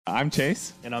I'm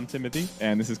Chase. And I'm Timothy.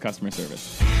 And this is Customer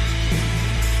Service. Good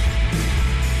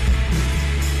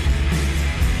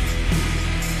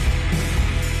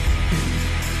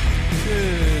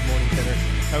morning, Tanner.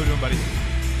 How we doing, buddy?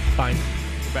 Fine.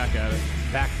 We're back at it.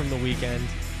 Back from the weekend.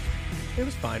 It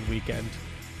was fine weekend.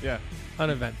 Yeah.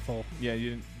 Uneventful. Yeah,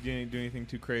 you didn't do anything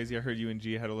too crazy. I heard you and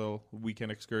G had a little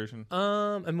weekend excursion.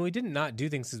 I mean, we did not do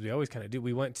things as we always kind of do.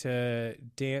 We went to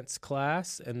dance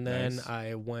class, and then Nice.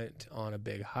 I went on a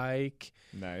big hike.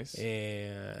 Nice.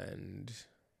 And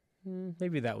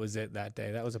maybe that was it that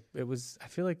day. I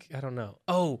feel like, I don't know.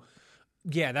 Oh,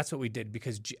 yeah, that's what we did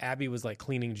because Abby was like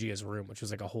cleaning Gia's room, which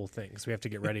was like a whole thing. So we have to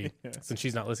get ready. Since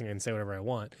she's not listening, I can say whatever I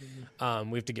want.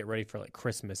 We have to get ready for like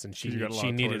Christmas, and she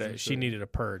needed a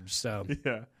purge. So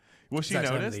yeah. Well, she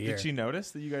noticed. Did she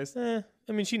notice that you guys? I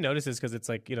mean, she notices because it's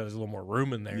like, there's a little more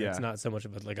room in there. Yeah. It's not so much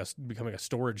of becoming a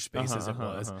storage space as it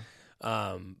was.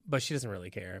 But she doesn't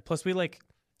really care. Plus,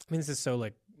 this is so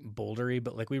like bouldery,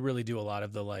 but like we really do a lot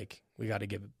of the like we got to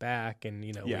give it back, and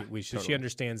we should. Totally. She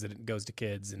understands that it goes to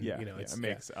kids, and it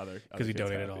makes other because we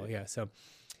donate it all. Yeah, so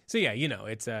yeah,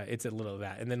 it's a little of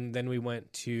that, and then we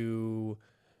went to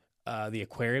the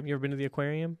aquarium. You ever been to the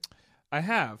aquarium? I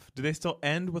have. Do they still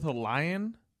end with a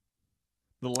lion?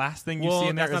 The last thing you see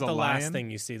in there is a lion? That's not the last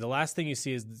thing you see. The last thing you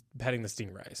see is petting the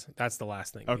stingrays. That's the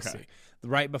last thing you see.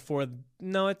 Right before...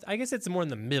 No, I guess it's more in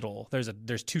the middle. There's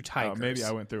two tigers. Oh, maybe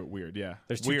I went through it weird, yeah.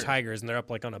 There's two tigers, and they're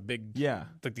up like on a big... Yeah.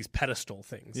 Like these pedestal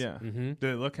things. Yeah. Mm-hmm. Do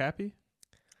they look happy?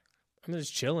 I'm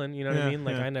just chilling, you know what I mean?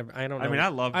 Like, I don't know. I mean, I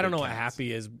love I don't know what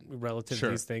happy is relative to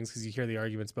these things because you hear the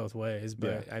arguments both ways,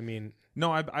 but I mean...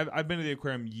 No, I've been to the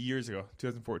aquarium years ago,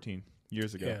 2014,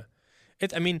 years ago. Yeah.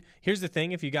 Here's the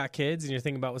thing. If you got kids and you're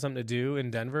thinking about something to do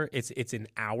in Denver, it's an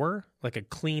hour, like a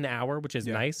clean hour, which is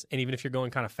nice. And even if you're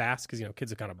going kind of fast, because,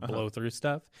 kids will kind of blow through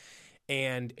stuff.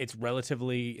 And it's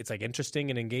like interesting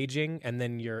and engaging. And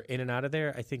then you're in and out of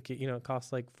there. I think, it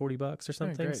costs like $40 or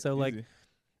something. Great. So like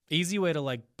easy way to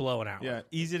like blow an hour. Yeah.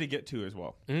 Easy to get to as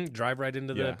well. Drive right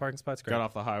into the parking spots. Great. Got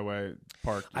off the highway,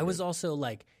 parked. I was also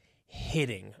like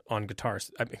hitting on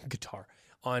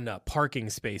on parking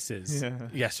spaces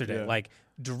yesterday, like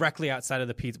directly outside of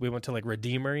the pizza. We went to like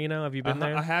Redeemer, have you been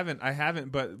there? I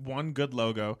haven't, but one, good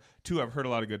logo. Two, I've heard a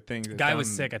lot of good things. Guy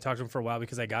was sick. I talked to him for a while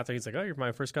because I got there. He's like, oh, you're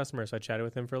my first customer. So I chatted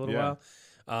with him for a little while.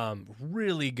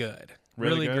 Really good.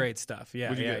 Really good? Great stuff.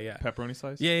 Yeah. Pepperoni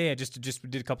slice? Yeah. Just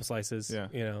did a couple slices.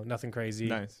 Yeah. Nothing crazy.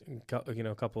 Nice.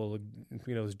 A couple,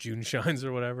 those June shines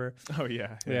or whatever. Oh,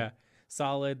 yeah.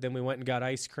 Solid. Then we went and got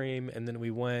ice cream, and then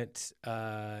we went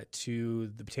to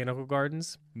the botanical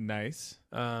gardens. Nice.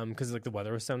 Because like the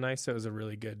weather was so nice, so it was a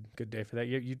really good day for that.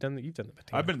 You've done the botanical.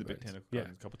 I've been to the botanical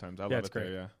gardens a couple times. I love it great.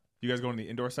 There. Yeah. You guys going to the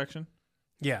indoor section?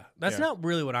 Yeah, that's not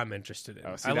really what I'm interested in.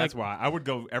 Oh, see, that's why I would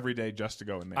go every day just to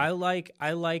go in there. I like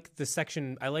the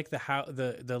section. I like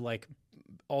the like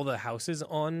all the houses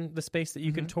on the space that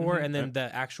you can tour, and then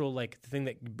the actual like thing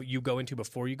that you go into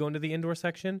before you go into the indoor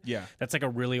section. Yeah, that's like a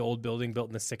really old building built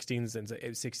in the 16s and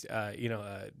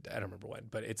I don't remember when,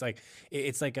 but it's like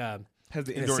has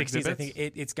the indoor 60s, exhibits? I think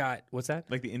it's got what's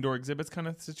that? Like the indoor exhibits kind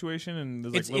of situation, and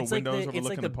there's like little windows overlooking It's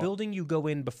like the building you go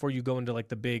in before you go into like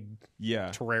the big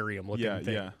terrarium looking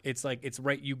thing. Yeah. It's like it's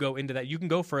right. You go into that. You can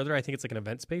go further. I think it's like an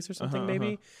event space or something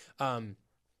maybe.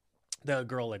 The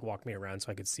girl like walked me around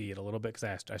so I could see it a little bit because I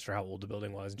asked her how old the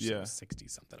building was. And she said 60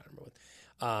 something. I don't remember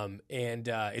what. And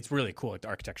it's really cool. Like the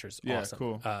architecture's awesome.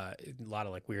 Cool. A lot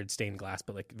of like weird stained glass,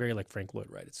 but like very like Frank Lloyd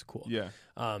Wright. It's cool. Yeah.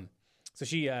 So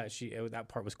she that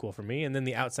part was cool for me, and then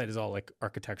the outside is all like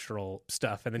architectural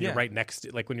stuff, and then you're right next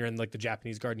to like when you're in like the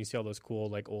Japanese garden, you see all those cool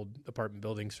like old apartment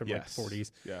buildings from like the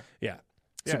 40s. Yeah,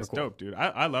 it's cool. Dope, dude.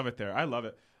 I love it there. I love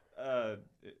it. I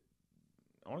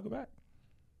want to go back.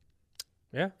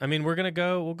 Yeah, I mean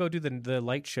we'll go do the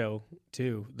light show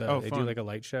too. They do like a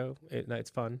light show. It's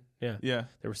fun. Yeah,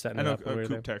 they were setting it up. I know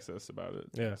Coop texted us about it.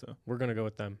 Yeah, so we're gonna go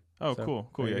with them. Oh, so,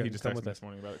 cool. Yeah, he just texted me this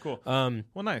morning about it. Cool.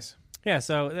 Well, nice. Yeah,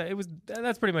 so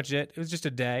that's pretty much it. It was just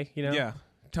a day, Yeah.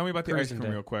 Tell me about the ice cream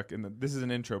real quick. And this is an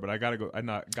intro, but I gotta go. Got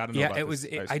to know about this ice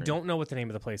cream. I don't know what the name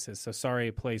of the place is, so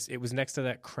sorry, place. It was next to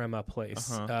that crema place.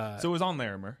 So it was on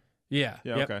Larimer. Yeah.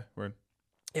 Yeah. Yep. Okay. Word.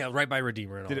 Yeah, right by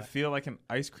Redeemer and all Did it feel like an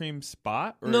ice cream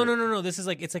spot? Or? No. This is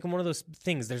like it's like one of those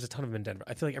things. There's a ton of them in Denver.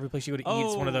 I feel like every place you go to eat,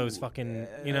 it's one of those fucking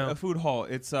a food hall.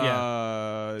 It's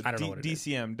I don't know what it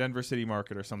DCM, Denver City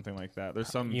Market or something like that. There's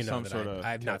some sort of.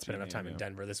 I've not spent enough time in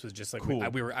Denver. This was just like cool.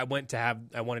 I wanted to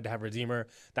have Redeemer.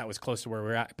 That was close to where we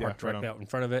were at. I parked directly out in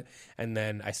front of it, and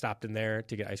then I stopped in there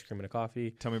to get ice cream and a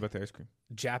coffee. Tell me about the ice cream.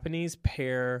 Japanese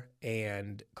pear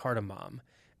and cardamom.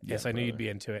 Yes, I knew you'd be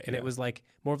into it. And it was like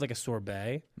more of like a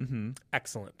sorbet. Mm-hmm.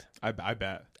 Excellent. I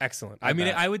bet. Excellent. I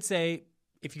mean, I would say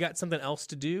if you got something else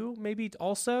to do, maybe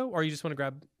also, or you just want to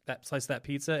grab that slice of that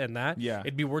pizza and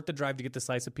it'd be worth the drive to get the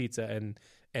slice of pizza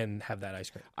and have that ice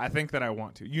cream. I think that I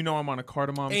want to. You know, I'm on a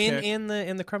cardamom kick. And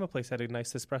the crema place had a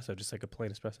nice espresso, just like a plain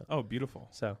espresso. Oh, beautiful.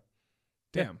 So,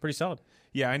 damn, pretty solid.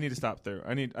 Yeah, I need to stop there.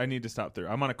 I need to stop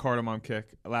there. I'm on a cardamom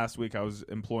kick. Last week, I was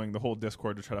employing the whole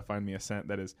Discord to try to find me a scent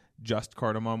that is just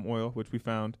cardamom oil, which we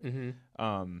found.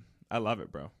 Mm-hmm. I love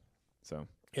it, bro. So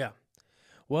yeah.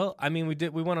 Well, I mean, we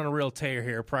went on a real tear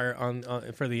here prior on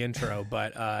for the intro,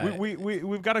 but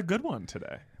we've got a good one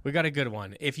today. We got a good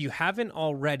one. If you haven't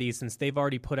already, since they've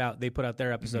already put out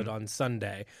their episode on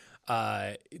Sunday.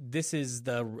 This is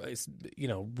the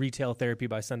Retail Therapy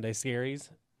by Sunday Scaries.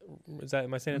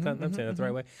 Am I saying it? I'm saying that the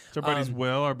right way. It's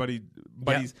our buddies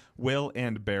buddies Will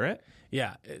and Barrett.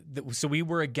 Yeah. So we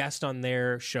were a guest on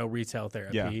their show Retail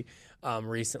Therapy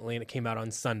recently, and it came out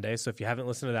on Sunday. So if you haven't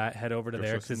listened to that, head over to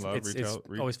there because it's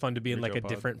always fun to be in like a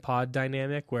different pod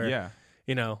dynamic where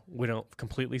we don't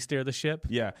completely steer the ship.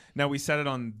 Yeah. Now we said it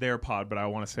on their pod, but I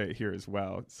want to say it here as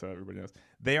well so everybody knows.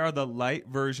 They are the light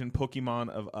version Pokemon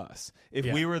of us.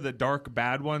 If we were the dark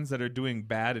bad ones that are doing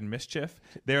bad and mischief,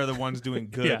 they are the ones doing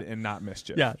good and not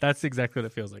mischief. Yeah, that's exactly what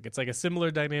it feels like. It's like a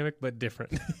similar dynamic, but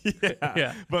different.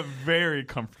 But very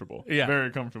comfortable. Yeah.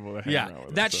 Very comfortable to hang around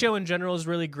with. That show in general is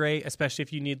really great, especially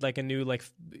if you need like a new like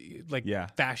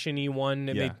fashion-y one.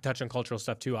 And they touch on cultural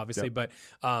stuff too, obviously. But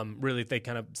really, they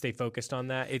kind of stay focused on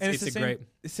that. It's great.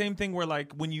 The same thing where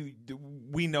like when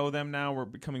we know them now, we're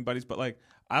becoming buddies, but like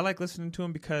I like listening to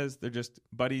them because they're just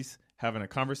buddies having a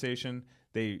conversation.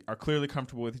 They are clearly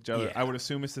comfortable with each other. Yeah. I would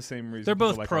assume it's the same reason. They're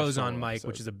both pros on mic,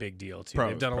 which is a big deal too.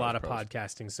 They've done a lot of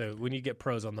podcasting, so when you get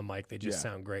pros on the mic, they just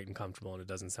sound great and comfortable, and it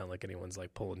doesn't sound like anyone's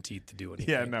like pulling teeth to do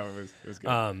anything. Yeah, no, it was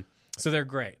good. So they're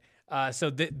great. So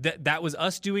that was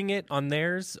us doing it on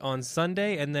theirs on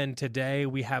Sunday, and then today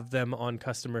we have them on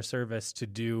customer service to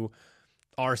do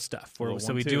our stuff.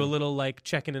 So we do a little like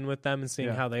checking in with them and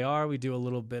seeing how they are. We do a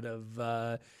little bit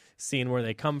of seeing where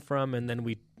they come from, and then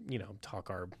we talk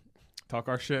our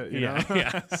shit. You know?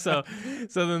 So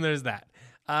then there's that.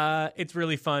 It's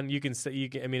really fun.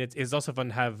 I mean, it's also fun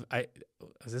to have.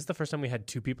 Is this the first time we had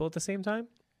two people at the same time?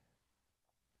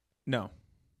 No.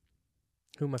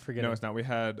 Who am I forgetting? No, it's not. We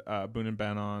had Boone and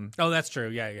Ben on. Oh, that's true.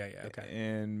 Yeah. Okay.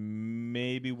 And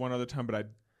maybe one other time, but I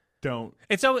don't.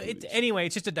 Anyway,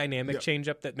 it's just a dynamic change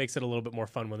up that makes it a little bit more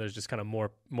fun when there's just kind of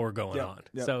more going on.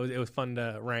 Yep. So it was fun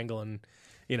to wrangle, and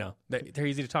they're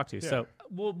easy to talk to. Yeah. So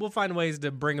we'll find ways to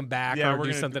bring them back or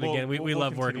do something again. We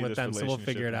love working with them, so we'll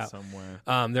figure it out.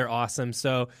 They're awesome.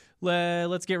 So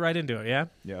let's get right into it. Yeah.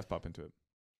 Yeah. Let's pop into it.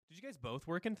 Did you guys both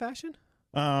work in fashion?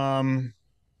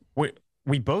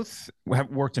 We both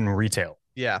have worked in retail.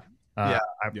 Yeah. I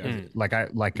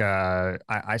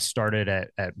started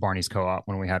at Barney's Co-op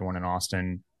when we had one in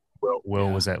Austin.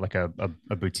 Will was at like a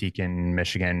boutique in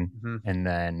Michigan, and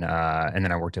then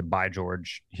I worked at By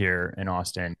George here in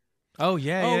Austin. Oh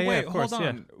yeah. Wait, hold on.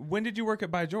 Yeah. When did you work at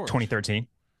By George? 2013.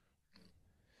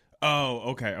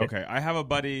 Oh, okay. I have a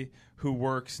buddy who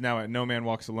works now at No Man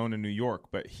Walks Alone in New York,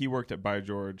 but he worked at By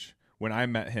George when I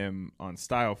met him on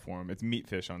Styleform. It's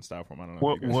Meatfish on Styleform. I don't know.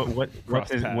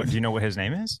 What do you know what his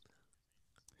name is?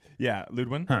 Yeah,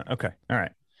 Ludwin. Huh, okay. All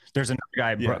right. There's another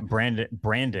guy,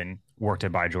 Brandon worked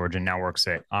at By George and now works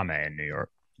at Ame in New York.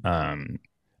 Word.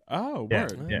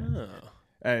 Yeah. Oh.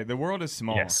 Hey, the world is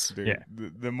small, dude. Yeah.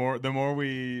 The more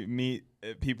we meet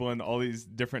people in all these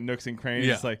different nooks and crannies,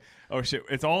 it's like, oh shit,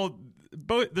 it's all.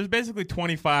 There's basically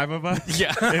 25 of us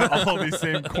in all these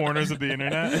same corners of the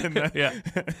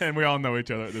internet, and we all know each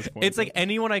other at this point. It's like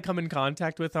anyone I come in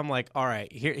contact with, I'm like, all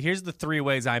right, here's the three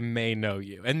ways I may know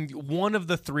you, and one of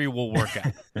the three will work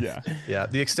out. Yeah.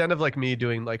 The extent of like me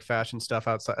doing like fashion stuff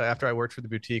outside after I worked for the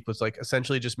boutique was like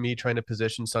essentially just me trying to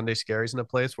position Sunday Scaries in a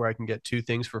place where I can get two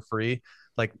things for free,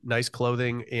 like nice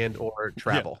clothing and or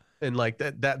travel, and like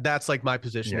that's like my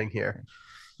positioning here.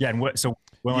 Yeah, and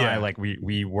Will and I, like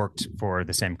we worked for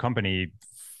the same company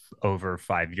over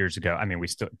 5 years ago. I mean, we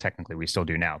still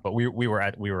do now, but we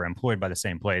were employed by the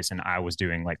same place, and I was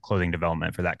doing like clothing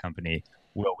development for that company.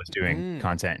 Will was doing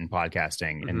content and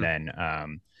podcasting, and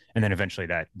then eventually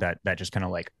that just kind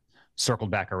of like circled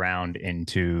back around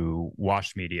into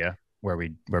Washed Media, where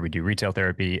we do retail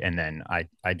therapy, and then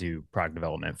I do product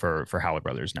development for Howlett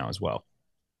Brothers now as well.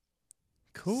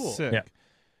 Cool. Sick. Yeah.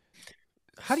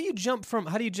 How do you jump from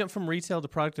retail to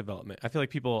product development? I feel like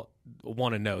people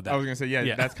want to know that. I was gonna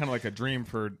say, that's kind of like a dream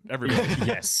for everybody.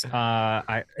 Yes,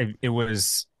 I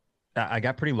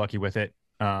got pretty lucky with it.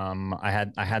 I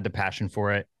had the passion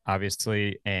for it,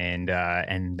 obviously, and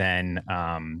then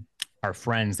our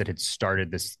friends that had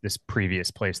started this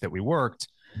previous place that we worked,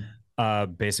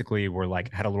 basically were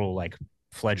like had a little like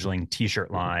fledgling T-shirt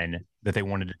line that they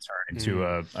wanted to turn into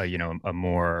a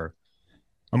more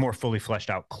fully fleshed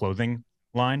out clothing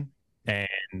line. And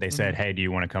they said, "Hey, do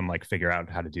you want to come like figure out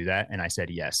how to do that?" And I said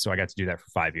yes. So I got to do that for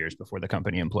 5 years before the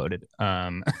company imploded.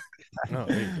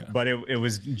 But it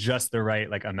was just the right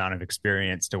like amount of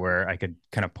experience to where I could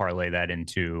kind of parlay that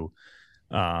into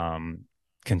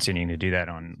continuing to do that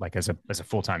on like as a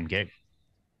full-time gig.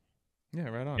 Yeah,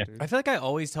 right on, dude. I feel like I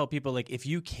always tell people, like, if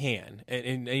you can,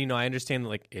 and you know, I understand that,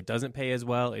 like, it doesn't pay as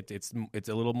well. It's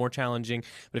a little more challenging.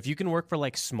 But if you can work for,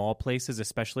 like, small places,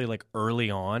 especially, like, early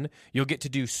on, you'll get to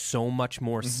do so much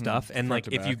more stuff. And, like,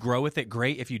 if you grow with it,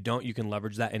 great. If you don't, you can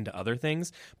leverage that into other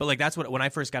things. But, like, that's what, when I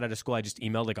first got out of school, I just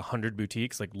emailed, like, 100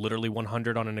 boutiques, like, literally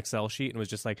 100 on an Excel sheet. And was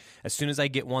just like, as soon as I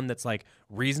get one that's, like,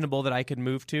 reasonable that I could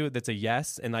move to, that's a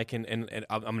yes, and I can, and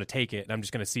I'm going to take it. And I'm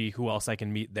just going to see who else I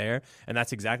can meet there. And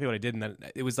that's exactly what I did. And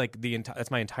then it was like that's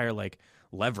my entire like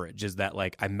leverage, is that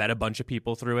like I met a bunch of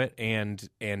people through it, and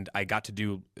I got to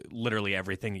do literally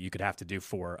everything that you could have to do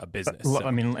for a business. I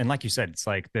mean, and like you said, it's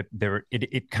like that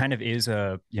it kind of is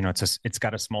it's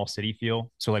got a small city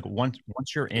feel. So like once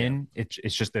you're in, it's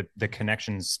just that the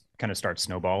connections kind of start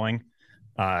snowballing,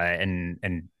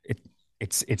 and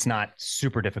it's not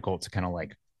super difficult to kind of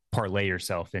like parlay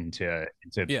yourself into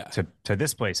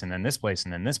this place and then this place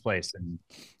and then this place, and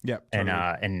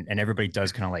and everybody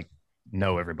does kind of like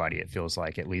know everybody, it feels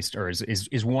like, at least, or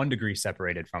is 1 degree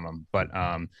separated from them. But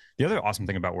the other awesome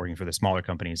thing about working for the smaller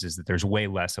companies is that there's way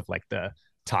less of like the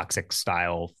toxic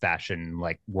style fashion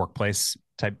like workplace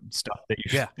type stuff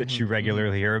that you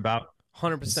regularly hear about.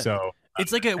 100%. So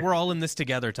it's like we're all in this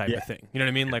together type of thing. You know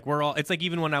what I mean? Like we're all. It's like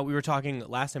even when we were talking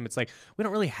last time, it's like we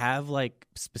don't really have like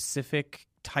specific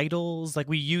titles. Like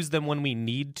we use them when we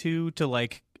need to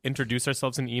like introduce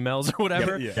ourselves in emails or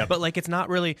whatever. But like it's not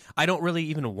really. I don't really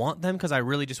even want them, because I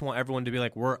really just want everyone to be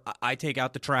like, I take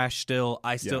out the trash still.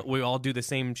 We all do the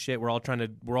same shit. We're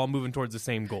all moving towards the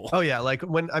same goal. Oh yeah, like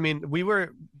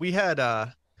we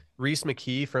had Reese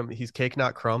McKee he's Cake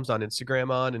Not Crumbs on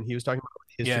Instagram on, and he was talking about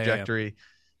his trajectory. Yeah.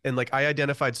 And like I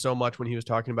identified so much when he was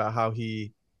talking about how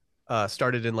he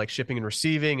started in like shipping and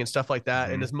receiving and stuff like that.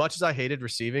 And as much as I hated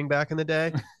receiving back in the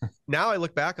day, now I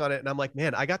look back on it and I'm like,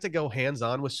 man, I got to go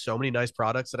hands-on with so many nice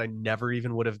products that I never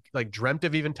even would have like dreamt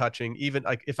of even touching. Even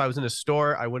like if I was in a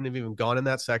store, I wouldn't have even gone in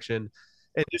that section.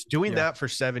 And just doing that for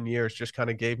 7 years just kind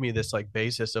of gave me this like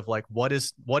basis of like what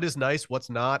is nice,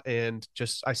 what's not. And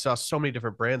just I saw so many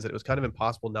different brands that it was kind of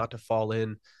impossible not to fall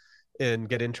in and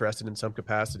get interested in some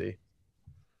capacity.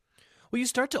 Well, you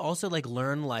start to also like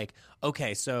learn like,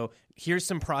 okay, so here's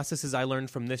some processes I learned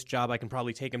from this job. I can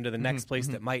probably take them to the next place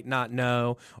that might not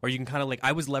know. Or you can kind of like,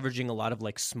 I was leveraging a lot of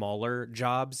like smaller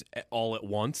jobs all at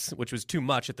once, which was too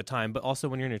much at the time. But also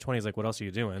when you're in your 20s, like what else are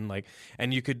you doing? Like,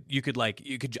 and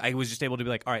I was just able to be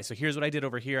like, all right, so here's what I did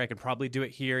over here. I could probably do it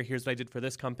here. Here's what I did for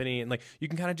this company. And like, you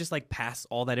can kind of just like pass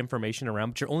all that information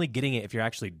around, but you're only getting it if you're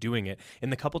actually doing it.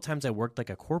 And the couple times I worked like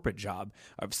a corporate job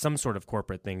of some sort of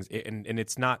corporate things, and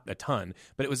it's not a ton,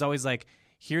 but it was always like,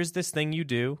 here's this thing you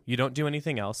do. You don't do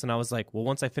anything else. And I was like, well,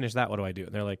 once I finish that, what do I do?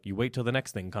 And they're like, you wait till the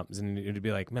next thing comes. And it'd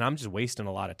be like, man, I'm just wasting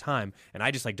a lot of time. And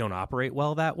I just like don't operate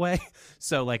well that way.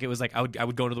 So like, it was like, I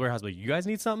would go to the warehouse, like, you guys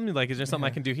need something? Like, is there something I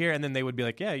can do here? And then they would be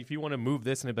like, yeah, if you want to move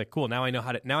this. And I'd be like, cool. Now I know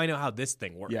how this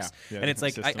thing works. And it's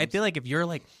like, I feel like if you're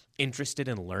like interested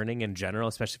in learning in general,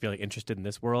 especially if you're like interested in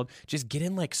this world, just get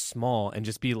in like small and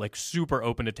just be like super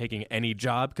open to taking any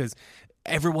job, because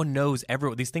everyone knows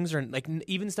these things are like,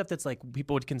 even stuff that's like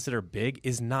people would consider big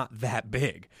is not that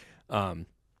big.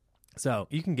 So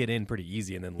you can get in pretty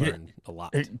easy and then learn a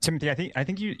lot. Timothy, I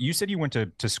think you said you went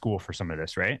to school for some of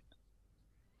this, right?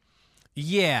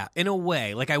 Yeah, in a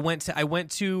way. Like I went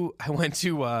to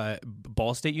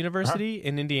Ball State University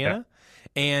in Indiana,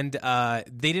 and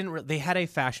they had a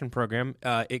fashion program.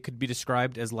 It could be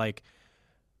described as like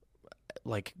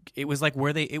it was like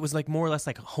it was like more or less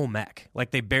like home ec.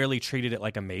 Like they barely treated it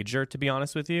like a major, to be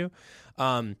honest with you.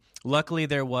 Luckily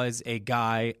there was a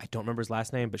guy, I don't remember his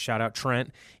last name, but shout out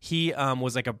Trent. He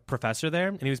was like a professor there,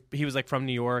 and he was like from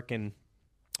New York, and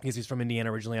I guess he's from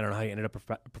Indiana originally. I don't know how he ended up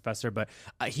a professor, but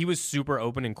he was super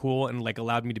open and cool, and like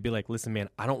allowed me to be like, listen, man,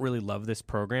 I don't really love this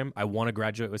program. I want to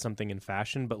graduate with something in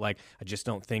fashion, but like I just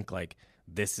don't think like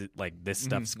this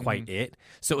stuff's quite it.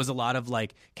 So it was a lot of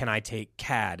like, can I take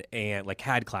CAD and like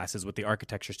CAD classes with the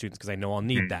architecture students, because I know I'll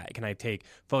need that? Can I take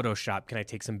Photoshop? Can I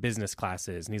take some business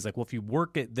classes? And he's like, well, if you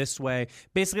work it this way,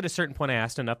 basically at a certain point I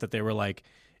asked enough that they were like,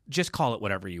 just call it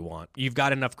whatever you want. You've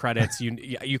got enough credits.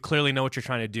 You clearly know what you're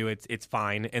trying to do. It's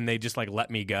fine. And they just like let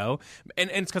me go. And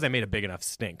it's because I made a big enough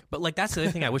stink. But like that's the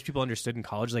other thing I wish people understood in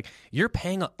college. Like you're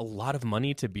paying a lot of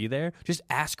money to be there. Just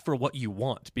ask for what you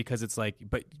want, because it's like,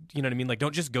 but you know what I mean? Like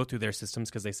don't just go through their systems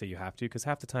because they say you have to, because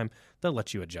half the time they'll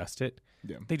let you adjust it.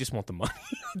 Yeah. They just want the money,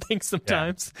 I think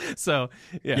sometimes. Yeah. So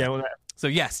yeah. Yeah. Well, so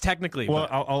yes, technically. Well,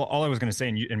 all I was going to say,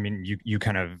 and you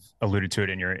kind of alluded to it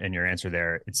in your answer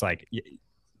there. It's like,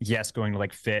 yes, going to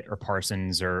like Fit or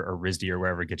Parsons or RISD or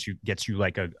wherever gets you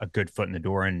like a good foot in the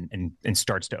door and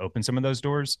starts to open some of those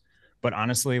doors. But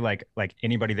honestly, like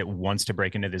anybody that wants to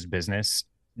break into this business,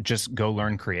 just go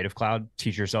learn Creative Cloud,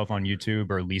 teach yourself on YouTube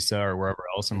or Lisa or wherever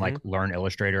else, and like learn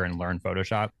Illustrator and learn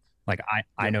Photoshop. Like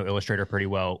I know Illustrator pretty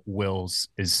well. Will's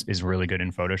is really good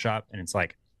in Photoshop, and it's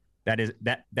like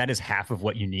that is half of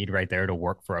what you need right there to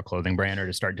work for a clothing brand or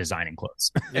to start designing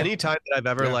clothes. Anytime that I've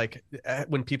ever like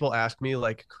when people ask me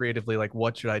like creatively like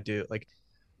what should I do, like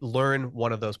learn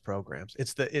one of those programs.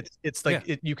 It's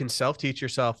like you can self-teach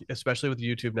yourself, especially with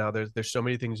YouTube now. There's so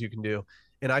many things you can do.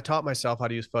 And I taught myself how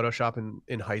to use Photoshop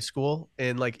in high school,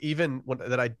 and like even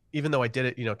though I did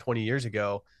it 20 years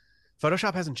ago,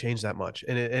 Photoshop hasn't changed that much,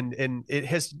 and it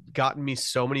has gotten me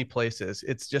so many places.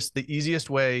 It's just the easiest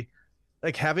way.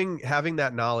 Like having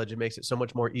that knowledge, it makes it so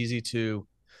much more easy to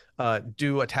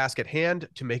do a task at hand,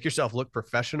 to make yourself look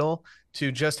professional,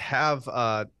 to just have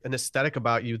an aesthetic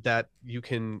about you that you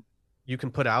can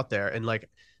put out there. And like,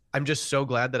 I'm just so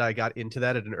glad that I got into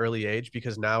that at an early age,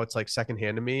 because now it's like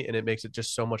secondhand to me, and it makes it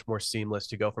just so much more seamless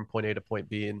to go from point A to point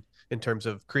B in terms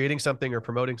of creating something or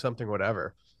promoting something or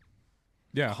whatever.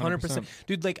 Yeah, 100%.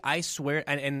 Dude, like I swear,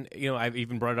 and I've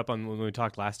even brought it up on when we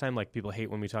talked last time, like people hate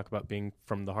when we talk about being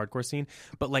from the hardcore scene,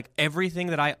 but like everything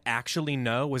that I actually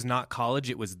know was not college.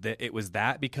 It was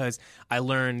that because I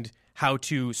learned how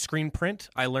to screen print.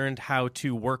 I learned how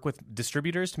to work with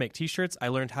distributors to make t-shirts. I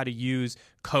learned how to use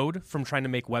code from trying to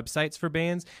make websites for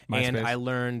bands. MySpace. And I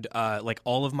learned like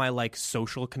all of my like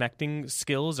social connecting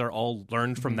skills are all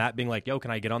learned from that, being like, yo,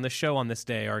 can I get on this show on this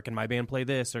day? Or can my band play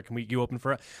this? Or can you open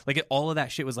for like all of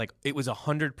that shit was like, it was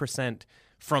 100%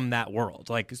 from that world.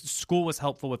 Like school was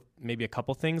helpful with maybe a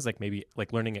couple things, like maybe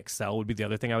like learning Excel would be the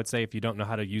other thing I would say. If you don't know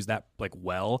how to use that like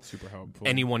well, super helpful.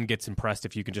 Anyone gets impressed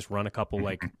if you can just run a couple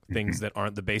like things that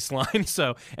aren't the baseline.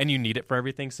 So, and you need it for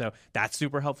everything. So that's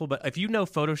super helpful. But if you know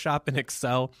Photoshop and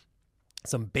Excel,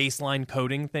 some baseline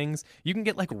coding things, you can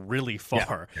get like really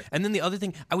far. Yeah. And then the other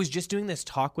thing, I was just doing this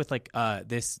talk with like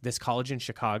this college in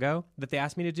Chicago that they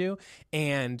asked me to do,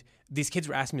 and these kids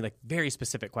were asking me like very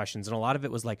specific questions, and a lot of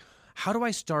it was like, how do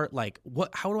I start, like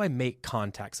how do I make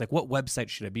contacts, like what website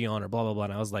should I be on, or blah blah blah.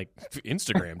 And I was like,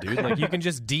 Instagram, dude. Like you can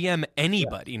just DM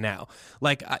anybody now,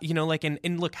 like like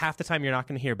and look, half the time you're not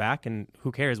going to hear back, and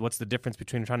who cares? What's the difference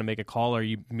between trying to make a call or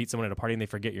you meet someone at a party and they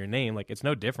forget your name? Like it's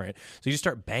no different. So you just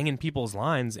start banging people's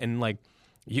lines, and like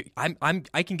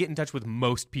I can get in touch with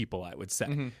most people, I would say.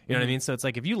 You know what I mean? So it's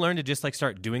like if you learn to just like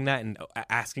start doing that and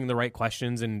asking the right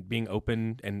questions and being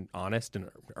open and honest and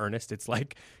earnest, it's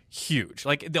like huge.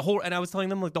 Like and I was telling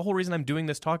them like the whole reason I'm doing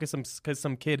this talk is because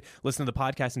some kid listened to the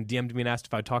podcast and DM'd me and asked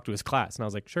if I'd talk to his class, and I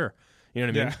was like, sure. You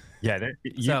know what I mean?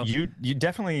 Yeah. You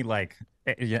definitely, like,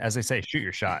 as they say, shoot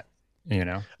your shot.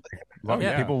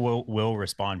 People will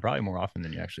respond probably more often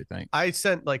than you actually think. I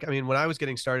sent when I was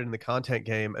getting started in the content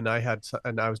game, and I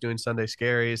was doing Sunday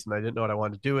Scaries, and I didn't know what I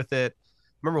wanted to do with it.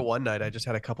 I remember one night I just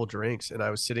had a couple drinks, and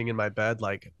I was sitting in my bed,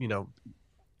 like,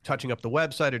 touching up the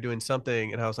website or doing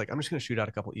something, and I was like, I'm just going to shoot out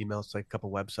a couple emails to like a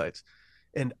couple websites.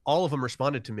 And all of them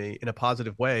responded to me in a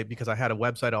positive way because I had a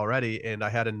website already and I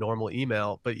had a normal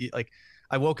email. But like,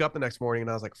 I woke up the next morning and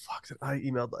I was like, fuck, I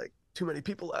emailed like too many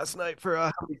people last night for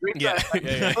how many drinks.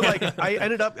 But like I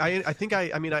ended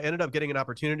up getting an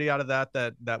opportunity out of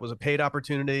that was a paid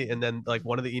opportunity, and then like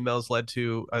one of the emails led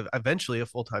to eventually a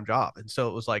full-time job, and so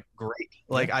it was like great.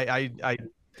 Like I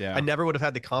never would have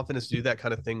had the confidence to do that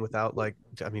kind of thing without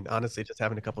honestly just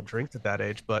having a couple drinks at that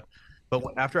age. But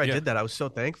after I did that, I was so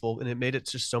thankful, and it made it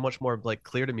just so much more like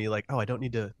clear to me, like, oh, I don't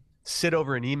need to sit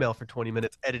over an email for 20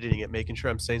 minutes editing it, making sure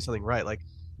I'm saying something right. Like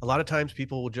a lot of times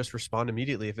people will just respond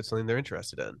immediately if it's something they're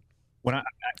interested in. When I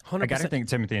got to think,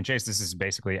 Timothy and Chase, this is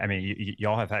basically,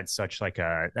 y'all have had such like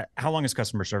how long has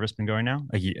customer service been going now?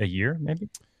 A year, maybe?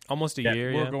 Almost a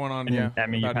year. We're going on. You've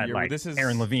had like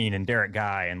Aaron Levine and Derek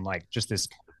Guy and like just this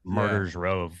murderer's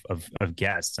row of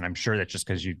guests. And I'm sure that's just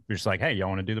because you're just like, hey, y'all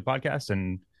want to do the podcast?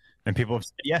 And people have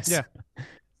said yes.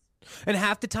 And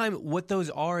half the time, what those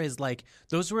are is like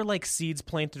those were like seeds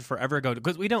planted forever ago.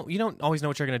 Because you don't always know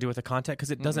what you're going to do with the content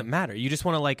because it doesn't matter. You just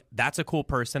want to like, that's a cool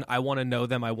person. I want to know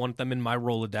them. I want them in my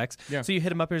Rolodex. Yeah. So you hit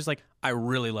them up and it's like, I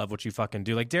really love what you fucking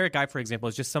do. Like Derek Guy, for example,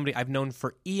 is just somebody I've known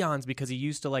for eons because he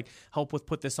used to like help with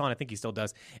Put This On. I think he still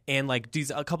does. And like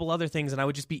a couple other things. And I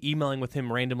would just be emailing with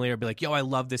him randomly or be like, yo, I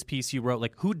love this piece you wrote.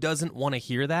 Like, who doesn't want to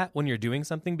hear that when you're doing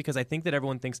something? Because I think that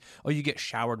everyone thinks, oh, you get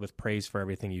showered with praise for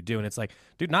everything you do. And it's like,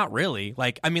 dude, not really.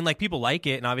 Like, I mean, like people like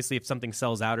it, and obviously if something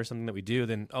sells out or something that we do,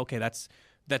 then okay, that's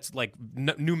like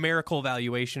numerical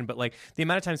valuation. But like the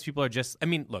amount of times people are just, I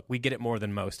mean, look, we get it more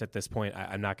than most at this point.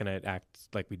 I'm not going to act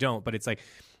like we don't, but it's like,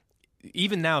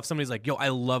 even now, if somebody's like, yo, I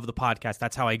love the podcast,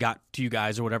 that's how I got to you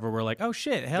guys or whatever, we're like, oh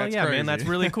shit, hell that's yeah, crazy. Man, that's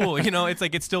really cool. You know, it's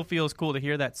like, it still feels cool to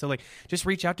hear that. So like, just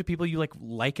reach out to people you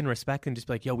like and respect and just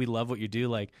be like, yo, we love what you do.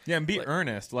 Like, yeah, and be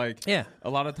earnest. Like, yeah, a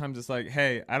lot of times it's like,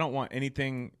 hey, I don't want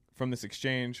anything from this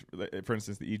exchange. For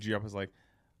instance, the EG up was like,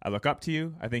 I look up to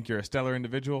you. I think you're a stellar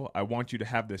individual. I want you to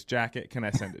have this jacket. Can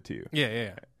I send it to you?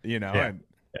 Yeah. You know, and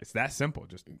it's that simple.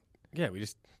 Just we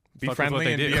just be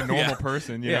friendly and be a normal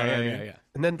person. You know what I mean? Yeah.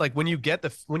 And then like when you get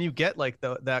like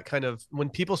that kind of, when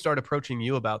people start approaching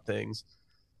you about things,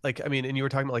 like, I mean, and you were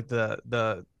talking about like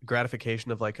the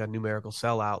gratification of like a numerical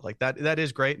sellout, like that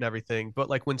is great and everything. But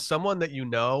like when someone that you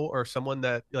know, or someone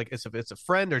that like it's a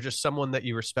friend or just someone that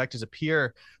you respect as a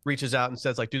peer reaches out and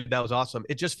says like, dude, that was awesome.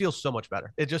 It just feels so much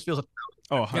better. It just feels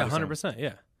 100%.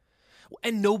 Yeah.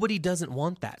 And nobody doesn't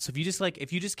want that. So if you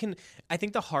just can, I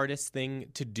think the hardest thing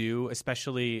to do,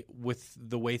 especially with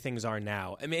the way things are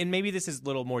now, I mean, and maybe this is a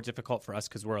little more difficult for us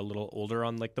because we're a little older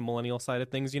on like the millennial side of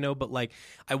things, you know, but like,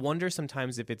 I wonder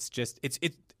sometimes if it's just, it's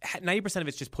 90% of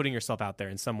it's just putting yourself out there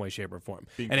in some way, shape or form.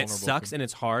 And it sucks and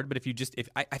it's hard, but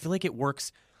I feel like it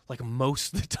works like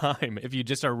most of the time. If you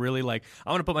just are really like,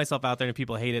 I want to put myself out there, and if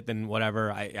people hate it, then whatever.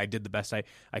 I did the best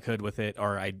I could with it,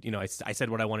 or I said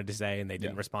what I wanted to say, and they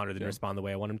didn't respond or didn't respond the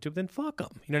way I wanted them to. Then fuck them.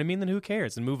 You know what I mean? Then who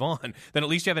cares? And move on. Then at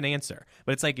least you have an answer.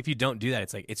 But it's like if you don't do that,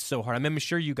 it's like it's so hard. I mean, I'm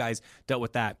sure you guys dealt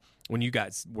with that when you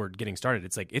guys were getting started.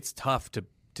 It's like it's tough to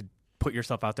put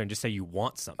yourself out there and just say you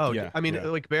want something. Oh yeah. I mean,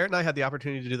 like Barrett and I had the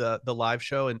opportunity to do the live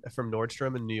show from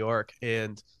Nordstrom in New York,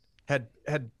 and had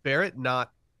Barrett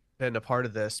not been a part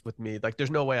of this with me, like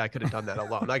there's no way I could have done that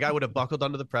alone. Like I would have buckled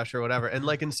under the pressure or whatever. And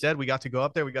like instead we got to go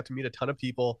up there, we got to meet a ton of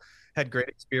people, had great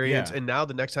experience. And now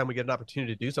the next time we get an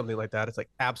opportunity to do something like that, it's like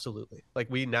absolutely,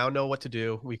 like we now know what to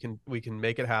do. We can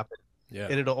make it happen. Yeah.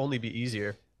 And it'll only be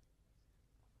easier.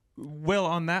 Well,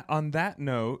 on that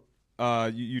note,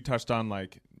 you touched on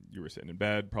like you were sitting in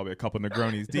bed, probably a couple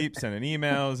Negronis deep, sending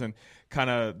emails, and kind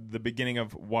of the beginning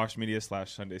of Wash Media /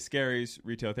 Sunday Scaries,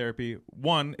 retail therapy.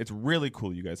 One, it's really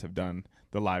cool you guys have done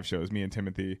the live shows. Me and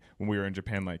Timothy, when we were in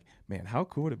Japan, like, man, how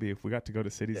cool would it be if we got to go to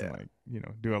cities and like, you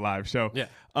know, do a live show? Yeah.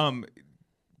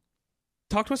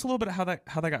 Talk to us a little bit how that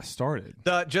got started.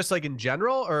 Just like in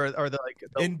general, or the like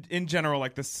in general,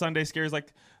 like the Sunday Scaries,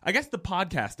 like I guess the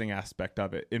podcasting aspect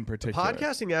of it in particular. The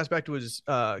podcasting aspect was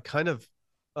kind of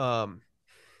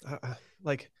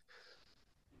like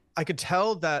I could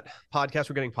tell that podcasts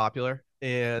were getting popular,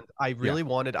 and I really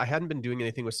wanted, I hadn't been doing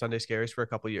anything with Sunday Scaries for a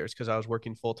couple of years because I was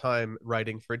working full-time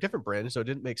writing for a different brand. So it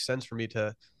didn't make sense for me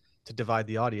to divide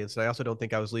the audience. And I also don't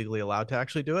think I was legally allowed to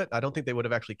actually do it. I don't think they would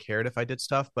have actually cared if I did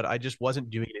stuff, but I just wasn't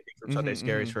doing anything for Sunday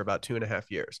Scaries for about 2.5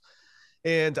 years.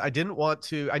 And I didn't want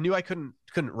to, I knew I couldn't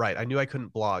write. I knew I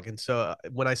couldn't blog. And so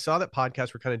when I saw that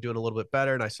podcasts were kind of doing a little bit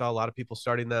better, and I saw a lot of people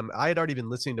starting them, I had already been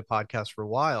listening to podcasts for a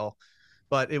while,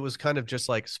 but it was kind of just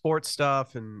like sports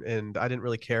stuff. And I didn't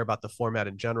really care about the format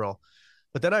in general.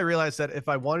 But then I realized that if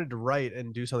I wanted to write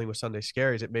and do something with Sunday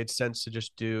Scaries, it made sense to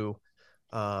just do,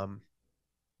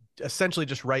 essentially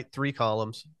just write 3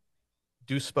 columns,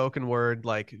 do spoken word,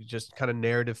 like just kind of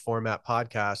narrative format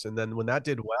podcasts. And then when that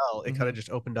did well, it kind of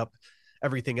just opened up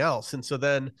everything else. And so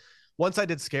then once I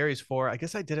did Scaries I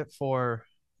guess I did it for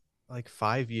like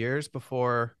 5 years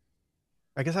before.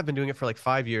 I guess I've been doing it for like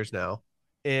 5 years now.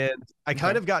 And I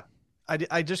kind of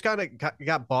I just kind of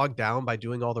got bogged down by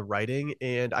doing all the writing,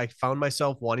 and I found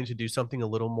myself wanting to do something a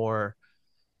little more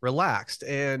relaxed.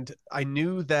 And I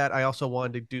knew that I also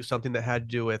wanted to do something that had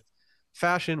to do with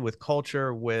fashion, with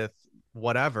culture, with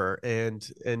whatever, and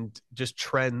just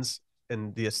trends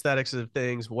and the aesthetics of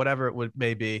things, whatever it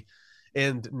may be.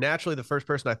 And naturally, the first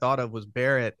person I thought of was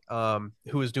Barrett,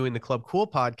 who was doing the Club Cool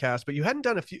podcast, but you hadn't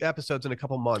done a few episodes in a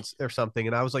couple months or something.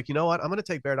 And I was like, you know what? I'm going to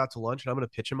take Barrett out to lunch and I'm going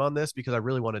to pitch him on this because I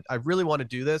really want to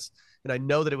do this. And I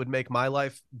know that it would make my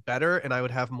life better and I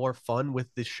would have more fun with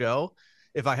the show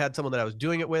if I had someone that I was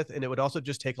doing it with. And it would also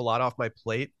just take a lot off my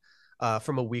plate.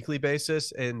 from a weekly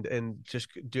basis and just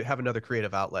have another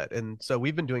creative outlet. And so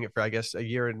we've been doing it for, I guess, a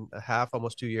year and a half,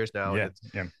 almost 2 years now. Yeah,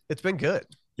 it's been good.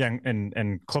 Yeah,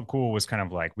 and Club Cool was kind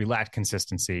of like, we lacked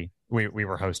consistency. We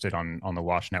were hosted on the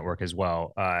Wash Network as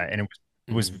well, and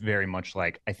it was very much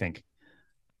like, I think,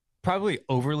 probably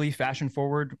overly fashion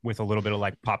forward with a little bit of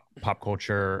like pop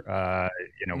culture.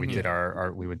 We did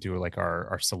we would do like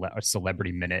our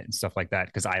celebrity minute and stuff like that,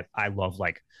 because I love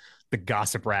like the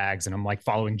gossip rags, and I'm like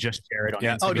following Just Barrett on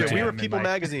Instagram. Oh, dude, we were People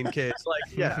magazine kids.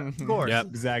 Like, yeah, of course. Yep,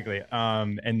 exactly.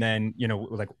 And then,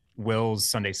 like Will's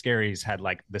Sunday Scaries had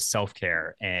like the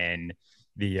self-care and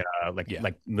the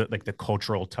like the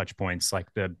cultural touch points, like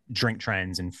the drink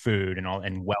trends and food and all,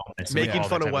 and wellness. Making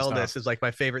fun of wellness is like my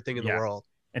favorite thing in the world.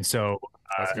 And so,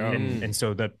 and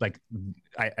so the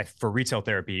I for retail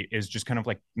therapy is just kind of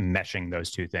like meshing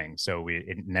those two things. So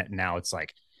now it's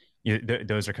like,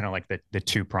 those are kind of like the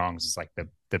two prongs. It's like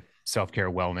the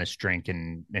self-care, wellness, drink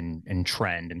and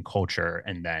trend and culture,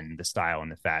 and then the style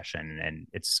and the fashion. And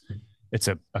it's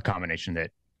a combination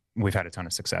that we've had a ton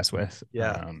of success with.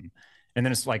 Yeah. And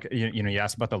then it's like, you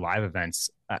asked about the live events.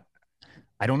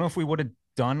 I don't know if we would have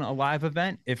done a live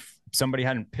event if somebody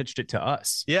hadn't pitched it to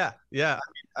us. Yeah.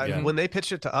 When they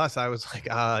pitched it to us, I was like,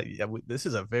 this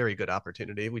is a very good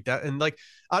opportunity. And like,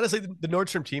 honestly, the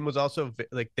Nordstrom team was also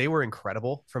like, they were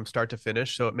incredible from start to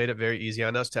finish. So it made it very easy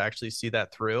on us to actually see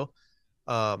that through.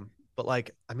 But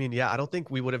like, I mean, I don't think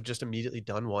we would have just immediately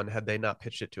done one had they not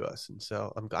pitched it to us. And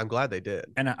so I'm glad they did.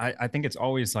 And I think it's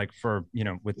always like, for,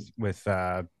 with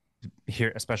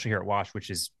here, especially here at Wash, which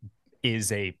is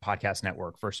a podcast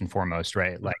network first and foremost,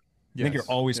 right? Like, I think you're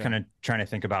always kind of trying to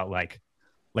think about like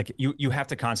you have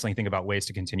to constantly think about ways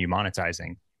to continue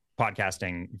monetizing.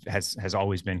 Podcasting has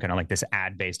always been kind of like this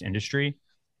ad-based industry.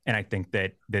 And I think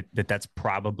that's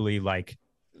probably like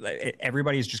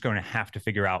everybody's just going to have to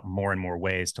figure out more and more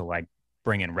ways to like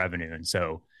bring in revenue. And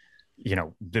so,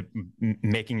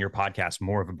 making your podcast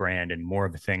more of a brand and more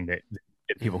of a thing that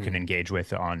people can engage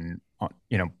with on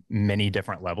many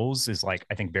different levels is like,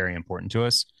 I think, very important to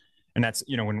us. And that's,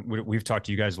 when we've talked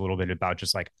to you guys a little bit about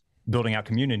just like building out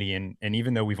community. And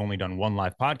even though we've only done one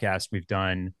live podcast, we've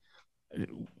done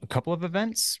a couple of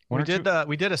events. We did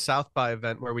a South by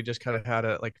event where we just kind of had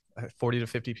like 40 to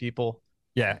 50 people.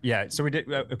 Yeah. So we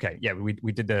did. Okay. Yeah.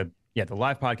 We did the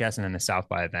live podcast and then the South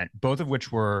by event, both of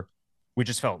which we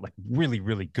just felt like really,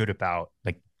 really good about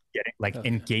like getting like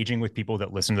engaging with people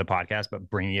that listen to the podcast, but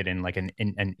bringing it in like an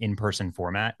in-person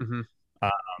format. Mm-hmm.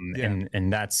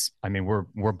 And that's, I mean,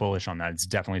 we're bullish on that. It's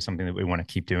definitely something that we want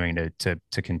to keep doing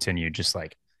to continue, just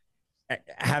like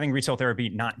having retail therapy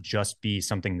not just be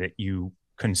something that you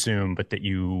consume, but that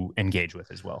you engage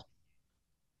with as well.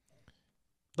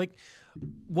 Like,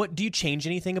 what do you change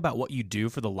anything about what you do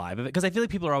for the live event? Because I feel like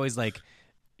people are always like,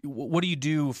 what do you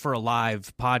do for a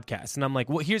live podcast? And I'm like,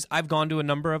 well, I've gone to a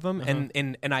number of them,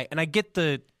 and I get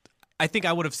I think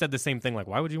I would have said the same thing. Like,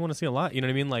 why would you want to see a lot? You know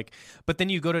what I mean? Like, but then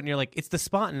you go to it and you're like, it's the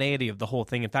spontaneity of the whole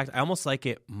thing. In fact, I almost like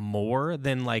it more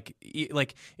than like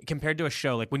compared to a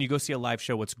show. Like when you go see a live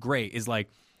show, what's great is like,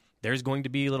 there's going to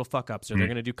be little fuck ups, or they're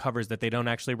going to do covers that they don't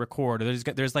actually record, or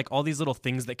there's like all these little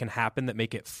things that can happen that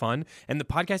make it fun. And the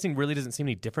podcasting really doesn't seem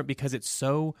any different because it's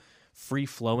so free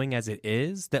flowing as it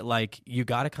is that like you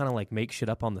got to kind of like make shit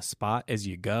up on the spot as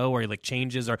you go, or like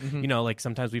changes, or like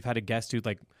sometimes we've had a guest who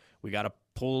like, we got to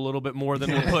pull a little bit more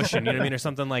than we're pushing, you know what I mean, or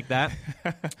something like that.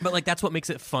 But like that's what makes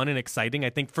it fun and exciting,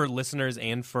 I think, for listeners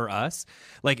and for us.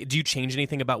 Like, do you change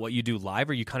anything about what you do live,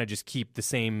 or you kind of just keep the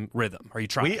same rhythm? Are you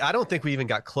trying? I don't think we even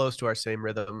got close to our same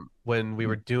rhythm when we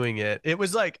were doing it. It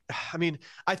was like, I mean,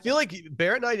 I feel like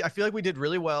Barrett and I feel like we did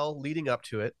really well leading up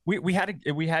to it. We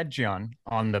had Gian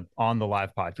on the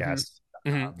live podcast.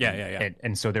 Yeah.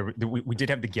 And so we did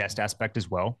have the guest aspect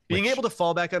as well. Being able to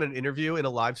fall back on an interview in a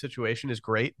live situation is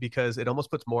great because it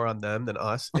almost puts more on them than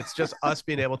us. It's just us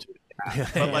being able to.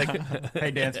 But like,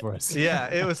 hey, dance for us. Yeah,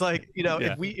 it was like,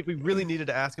 if we really needed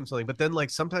to ask him something, but then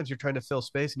like sometimes you're trying to fill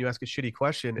space and you ask a shitty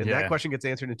question and that question gets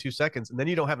answered in 2 seconds, and then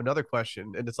you don't have another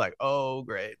question, and it's like, oh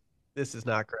great, this is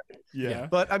not great. Yeah.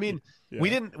 But I mean, we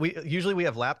usually we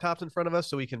have laptops in front of us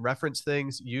so we can reference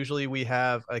things. Usually we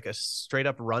have like a straight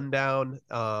up rundown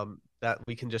that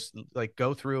we can just like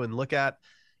go through and look at.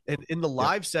 And in the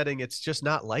live setting, it's just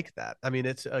not like that. I mean,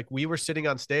 it's like we were sitting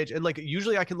on stage, and like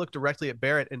usually I can look directly at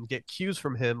Barrett and get cues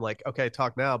from him, like, okay,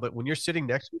 talk now. But when you're sitting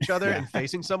next to each other and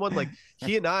facing someone, like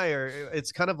he and I are,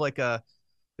 it's kind of like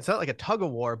it's not like a tug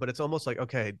of war, but it's almost like,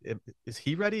 okay, is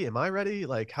he ready? Am I ready?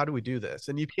 Like, how do we do this?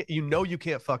 And you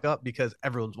can't fuck up because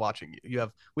everyone's watching you.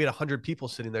 We had 100 people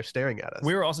sitting there staring at us.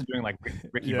 We were also doing like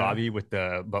Ricky Bobby with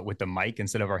the mic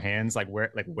instead of our hands. Like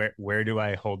where do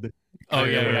I hold it? Oh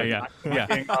yeah.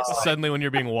 Suddenly, when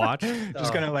you're being watched,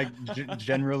 just kind of like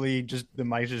generally, just the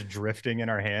mic just drifting in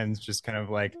our hands, just kind of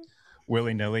like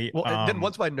willy-nilly. Well, then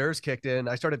once my nerves kicked in,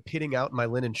 I started pitting out in my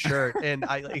linen shirt. And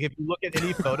if you look at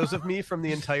any photos of me from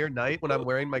the entire night when I'm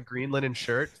wearing my green linen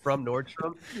shirt from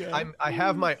Nordstrom, I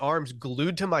have my arms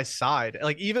glued to my side.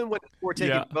 Like even when we're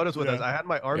taking photos with us, I had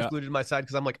my arms glued to my side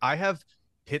because I'm like, I have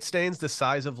pit stains the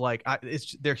size of like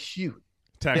they're huge.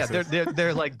 Texas. Yeah,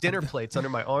 they're like dinner plates under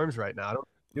my arms right now. I don't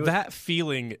do that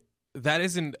feeling. That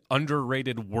is an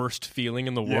underrated worst feeling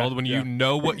in the world when you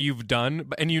know what you've done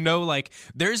and you know like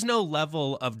there's no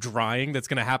level of drying that's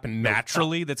going to happen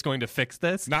naturally that's going to fix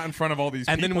this. Not in front of all these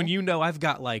people. And then when you know I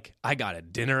got a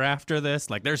dinner after this,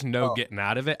 like there's no getting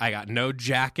out of it. I got no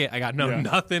jacket. I got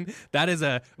nothing. That is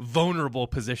a vulnerable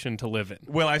position to live in.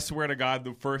 Well, I swear to God,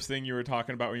 the first thing you were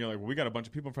talking about when you're like, well, we got a bunch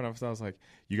of people in front of us. I was like,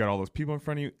 you got all those people in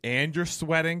front of you and you're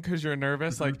sweating because you're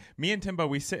nervous. Like me and Timbo,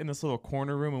 we sit in this little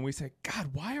corner room and we say,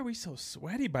 God, why are we so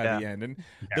sweaty by the end? And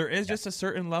there is just a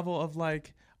certain level of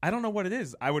like, I don't know what it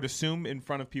is. I would assume in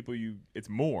front of people it's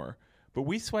more, but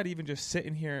we sweat even just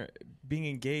sitting here being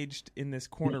engaged in this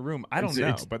corner room. I don't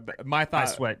know, but my thought.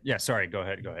 I sweat. Yeah, sorry. Go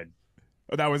ahead.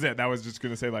 Oh, that was it. That was just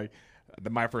gonna say like.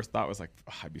 My first thought was like,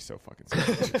 I'd be so fucking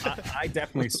sweaty. I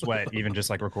definitely sweat even just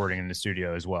like recording in the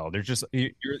studio as well. There's just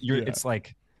it's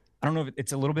like. I don't know if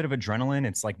it's a little bit of adrenaline.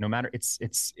 It's like no matter it's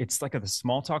like a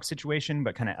small talk situation,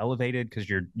 but kind of elevated because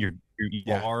you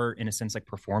are in a sense like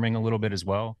performing a little bit as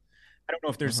well. I don't know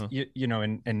if there's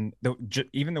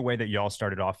even the way that y'all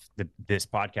started off this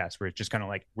podcast where it's just kind of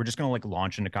like we're just gonna like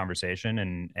launch into conversation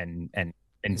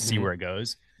and see where it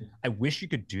goes. I wish you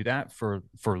could do that for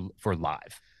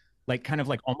live, like kind of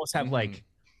like almost have like.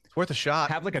 It's worth a shot.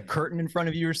 Have like a curtain in front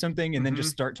of you or something, and then just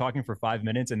start talking for 5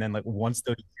 minutes, and then like once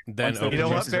those you know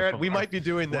what, Barrett, we might be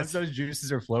doing this. Once those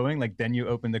juices are flowing, like then you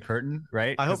open the curtain,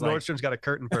 right? I hope Nordstrom's got a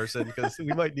curtain person because we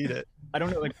might need it. I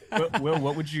don't know, like Will,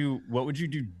 what would you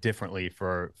do differently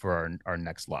for our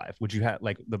next live? Would you have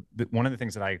like the one of the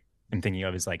things that I am thinking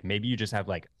of is like maybe you just have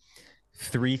like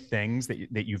 3 things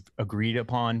that you've agreed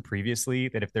upon previously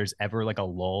that if there's ever like a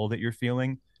lull that you're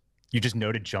feeling, you just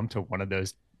know to jump to one of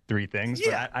those 3 things.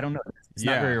 But I don't know. It's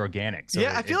not very organic. So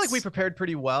I feel like we prepared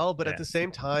pretty well, but at the same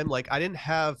time, like I didn't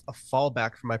have a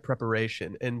fallback for my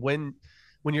preparation. And when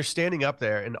you're standing up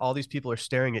there and all these people are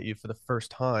staring at you for the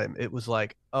first time, it was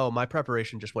like, oh, my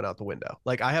preparation just went out the window.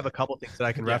 Like I have a couple things that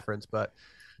I can reference, but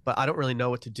I don't really know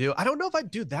what to do. I don't know if I'd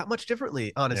do that much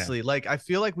differently, honestly. Yeah. Like I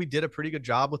feel like we did a pretty good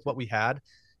job with what we had.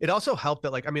 It also helped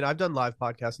that like, I mean, I've done live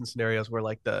podcasts in scenarios where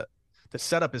like the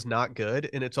setup is not good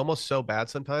and it's almost so bad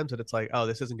sometimes that it's like, oh,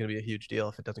 this isn't going to be a huge deal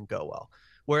if it doesn't go well.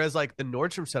 Whereas like the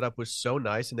Nordstrom setup was so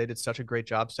nice and they did such a great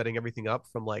job setting everything up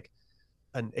from like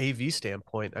an AV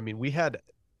standpoint. I mean, we had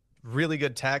really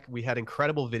good tech. We had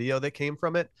incredible video that came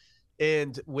from it.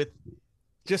 And with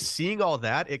just seeing all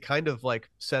that, it kind of like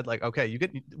said like, okay,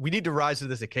 we need to rise to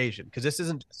this occasion because this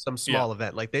isn't some small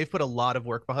event. Like they've put a lot of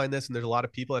work behind this and there's a lot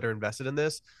of people that are invested in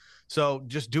this. So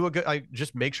just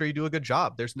just make sure you do a good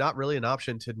job. There's not really an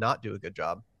option to not do a good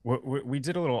job. We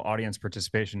did a little audience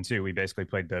participation too. We basically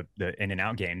played the in and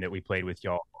out game that we played with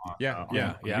y'all.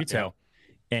 On retail,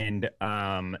 and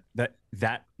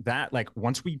that like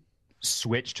once we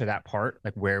switched to that part,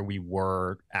 like where we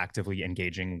were actively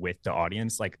engaging with the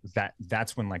audience, like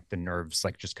that's when like the nerves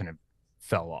like just kind of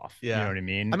fell off. Yeah. You know what I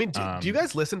mean? I mean, do you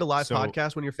guys listen to live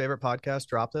podcasts when your favorite podcasts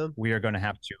drop them? We are going to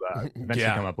have to eventually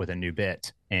come up with a new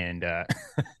bit and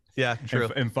yeah, true.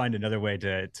 And find another way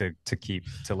to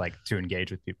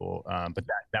engage with people. But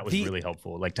that was really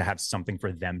helpful, like to have something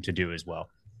for them to do as well.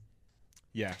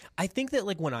 Yeah. I think that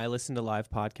like when I listen to live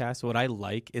podcasts, what I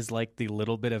like is like the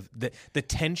little bit of the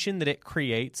tension that it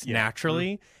creates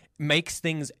naturally. Makes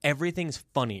everything's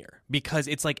funnier because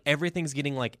it's like everything's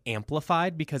getting like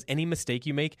amplified because any mistake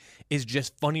you make is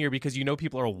just funnier because you know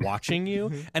people are watching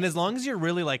you. And as long as you're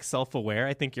really like self-aware,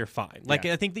 I think you're fine. Like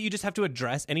I think that you just have to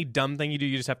address any dumb thing you do,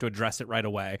 you just have to address it right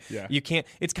away. Yeah. You can't,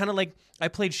 it's kind of like I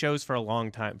played shows for a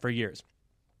long time, for years.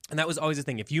 And that was always the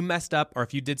thing. If you messed up or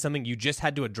if you did something, you just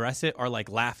had to address it or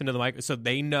like laugh into the mic. So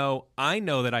I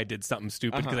know that I did something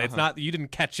stupid because it's not, you didn't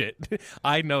catch it.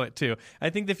 I know it too. I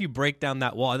think that if you break down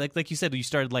that wall, like you said, it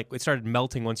started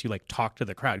melting once you like talk to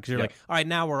the crowd because you're like, all right,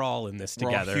 now we're all in this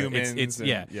together. We're all humans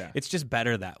it's just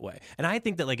better that way. And I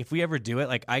think that like if we ever do it,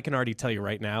 like I can already tell you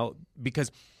right now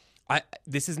because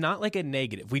this is not like a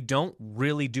negative. We don't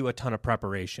really do a ton of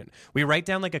preparation. We write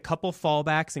down like a couple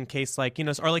fallbacks in case like,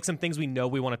 or like some things we know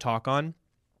we want to talk on.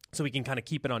 so we can kind of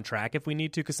keep it on track if we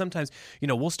need to. Because sometimes,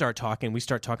 we start talking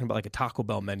about like a Taco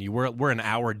Bell menu. We're an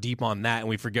hour deep on that and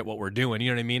we forget what we're doing. You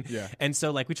know what I mean? Yeah. And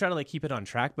so like we try to like keep it on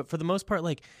track. But for the most part,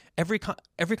 like every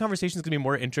conversation is going to be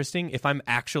more interesting if I'm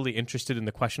actually interested in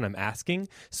the question I'm asking.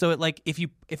 So it like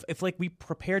if like we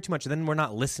prepare too much, then we're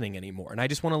not listening anymore. And I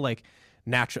just want to like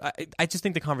natural. I just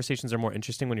think the conversations are more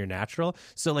interesting when you're natural.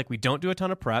 So like we don't do a ton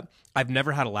of prep. I've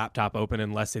never had a laptop open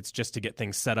unless it's just to get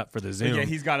things set up for the Zoom. Yeah,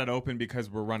 he's got it open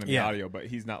because we're running the audio, but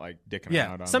he's not like dicking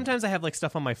around on Sometimes I have like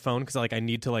stuff on my phone because like I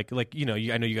need to like I know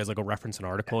you guys like go reference an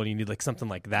article and you need like something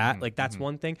like that. Like that's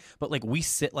one thing. But like we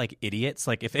sit like idiots.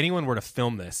 Like if anyone were to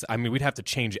film this, I mean we'd have to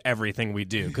change everything we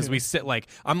do because we sit like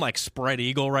I'm like spread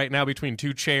eagle right now between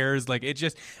two chairs. Like it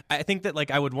just I think that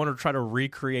like I would want to try to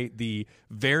recreate the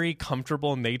very comfortable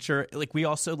nature. Like we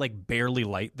also like barely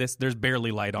light this. There's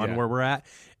barely light on where we're at,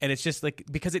 and it's just like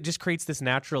because it just creates this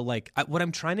natural like what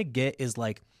I'm trying to get is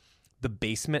like the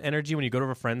basement energy when you go to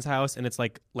a friend's house and it's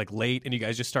like late and you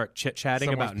guys just start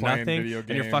chit-chatting about nothing and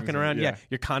you're fucking around.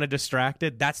 You're kind of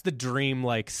distracted. That's the dream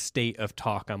like state of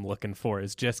talk I'm looking for,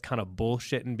 is just kind of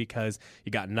bullshitting because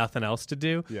you got nothing else to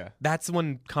do. That's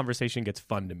when conversation gets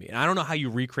fun to me. And I don't know how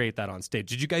you recreate that on stage.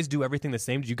 Did you guys do everything the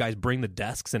same? Did you guys bring the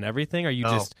desks and everything? Or you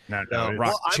just no.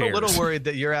 rock chairs? I'm a little worried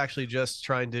that you're actually just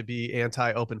trying to be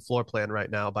anti-open floor plan right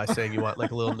now by saying you want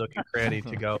like a little nook and cranny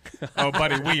to go. Oh,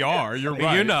 buddy, we are. You're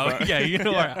right. You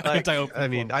know, like, I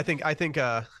mean, I think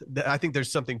there's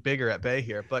something bigger at bay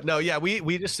here. But no,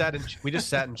 we just sat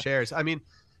in chairs. I mean,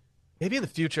 maybe in the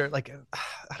future, like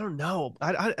I don't know.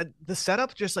 The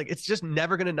setup just like it's just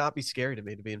never gonna not be scary to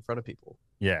me to be in front of people.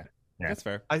 Yeah. That's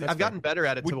fair. I've gotten better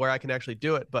at it to where I can actually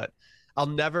do it, but I'll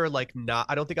never like not.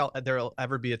 I don't think there'll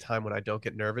ever be a time when I don't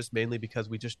get nervous, mainly because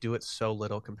we just do it so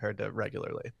little compared to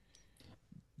regularly.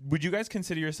 Would you guys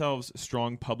consider yourselves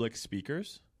strong public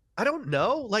speakers? I don't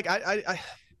know. Like I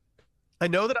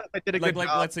know that I did a good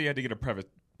job. Let's say you had to get a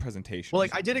presentation. Well,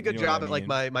 like I did a good job at like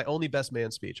my only best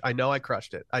man speech. I know I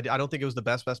crushed it. I don't think it was the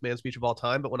best man speech of all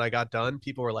time, but when I got done,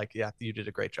 people were like, "Yeah, you did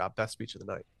a great job. Best speech of the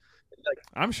night." Like,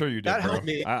 I'm sure you did. That bro. helped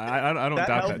me. I don't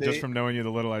doubt that just from knowing you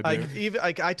the little I do.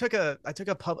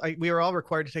 We were all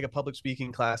required to take a public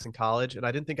speaking class in college, and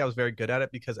I didn't think I was very good at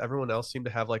it because everyone else seemed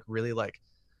to have like really like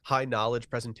high knowledge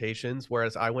presentations,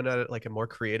 whereas I went at it like a more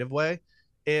creative way.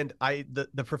 And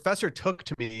the professor took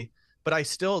to me, but I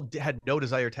still had no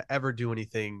desire to ever do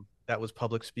anything that was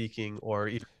public speaking or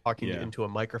even talking into a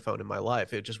microphone in my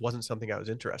life. It just wasn't something I was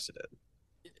interested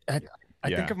in. I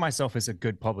think of myself as a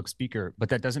good public speaker, but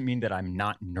that doesn't mean that I'm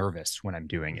not nervous when I'm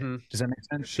doing it. Does that make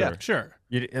sense? Sure.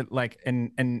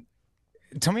 And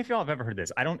tell me if y'all have ever heard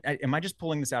this. Am I just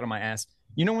pulling this out of my ass?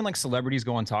 You know when like celebrities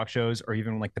go on talk shows, or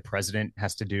even when, like the president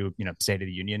has to do State of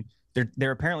the Union,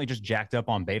 they're apparently just jacked up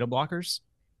on beta blockers.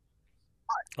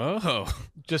 Oh,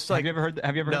 just like have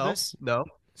you ever heard this? No.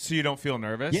 So you don't feel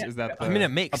nervous? Yeah. Is that? I mean, it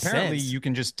makes apparently sense. you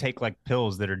can just take like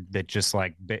pills that just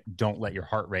like don't let your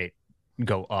heart rate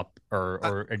go up,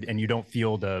 and you don't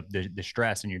feel the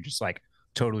stress, and you're just like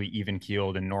totally even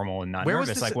keeled and normal and not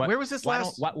nervous. Where was this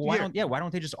last? Why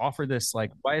don't they just offer this?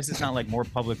 Like, why is this not like more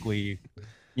publicly,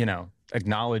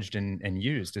 acknowledged and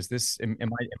used? Is this? Am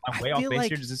I way off base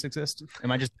here? Does this exist?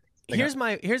 Am I just? Here's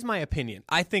my opinion.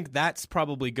 I think that's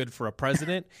probably good for a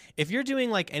president. If you're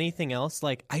doing like anything else,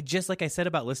 like I said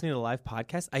about listening to live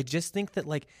podcasts, I just think that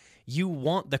like you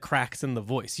want the cracks in the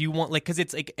voice. You want like, because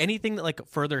it's like anything that like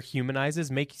further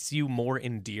humanizes makes you more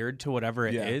endeared to whatever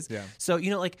it is. Yeah. So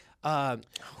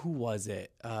who was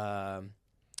it?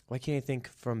 Why can't I think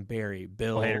from Barry?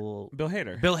 Bill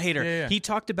Hader. Bill Hader. Yeah. He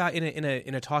talked about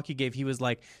in a talk he gave. He was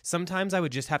like, sometimes I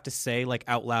would just have to say like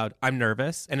out loud, I'm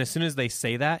nervous, and as soon as they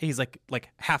say that, he's like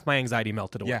half my anxiety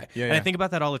melted away. And I think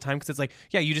about that all the time because it's like,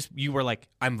 you were like,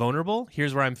 I'm vulnerable.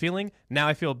 Here's where I'm feeling. Now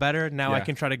I feel better. Now I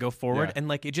can try to go forward, and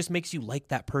like it just makes you like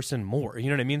that person more.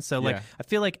 You know what I mean? So like I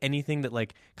feel like anything that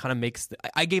like kind of makes.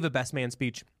 I gave a best man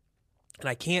speech.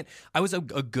 And I was a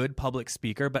good public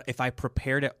speaker, but if I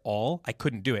prepared at all, I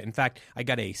couldn't do it. In fact, I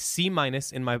got a C-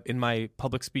 in my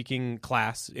public speaking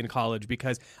class in college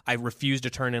because I refused to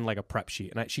turn in like a prep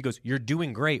sheet. And she goes, "You're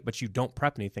doing great, but you don't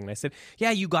prep anything." And I said, "Yeah,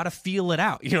 you got to feel it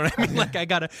out." You know what I mean? Like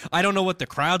I don't know what the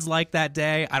crowd's like that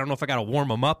day. I don't know if I got to warm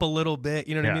them up a little bit.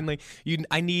 You know what I mean? Like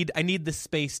I need the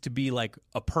space to be like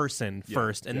a person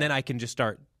first, and then I can just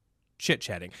start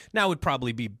chit-chatting. Now it would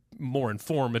probably be more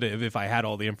informative if I had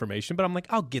all the information, but I'm like,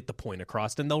 I'll get the point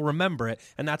across and they'll remember it,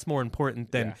 and that's more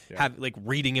important than have like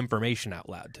reading information out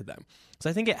loud to them. So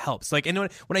I think it helps. Like, and when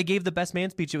I gave the best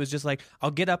man speech, it was just like, I'll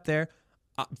get up there,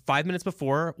 5 minutes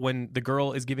before, when the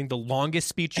girl is giving the longest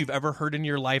speech you've ever heard in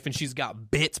your life, and she's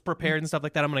got bits prepared and stuff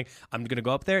like that, I'm gonna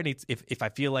go up there, and if I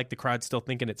feel like the crowd's still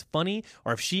thinking it's funny,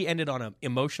 or if she ended on an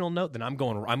emotional note, then I'm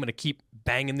gonna keep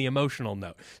banging the emotional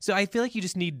note. So I feel like you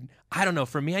just need, I don't know,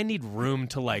 for me, I need room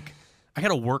to like, I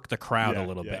gotta work the crowd a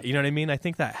little bit. You know what I mean? I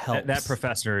think that helps. That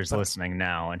professor is listening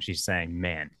now, and she's saying,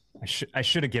 "Man, I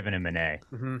should have given him an A."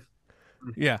 Mm-hmm.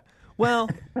 Yeah. Well,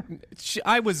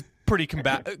 I was pretty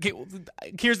combative. Okay,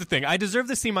 here's the thing. I deserve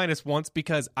the C- once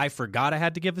because I forgot I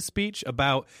had to give a speech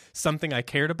about something I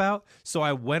cared about. So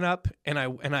I went up and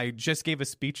I just gave a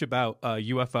speech about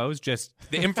UFOs, just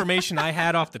the information I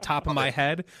had off the top of my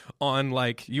head on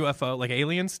like UFO, like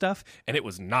alien stuff, and it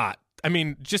was not. I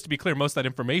mean, just to be clear, most of that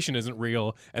information isn't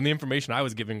real, and the information I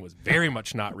was giving was very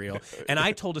much not real. And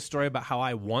I told a story about how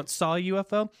I once saw a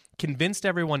UFO, convinced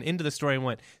everyone into the story, and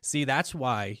went, see, that's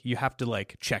why you have to,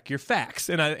 like, check your facts.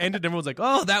 And I ended, everyone's like,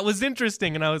 oh, that was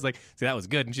interesting. And I was like, see, that was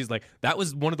good. And she's like, that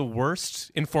was one of the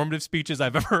worst informative speeches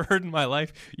I've ever heard in my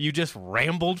life. You just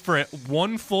rambled for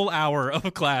 1 full hour of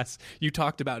a class. You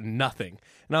talked about nothing.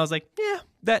 And I was like, yeah,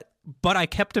 but I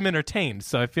kept him entertained.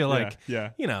 So I feel like,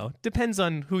 you know, depends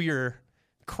on who your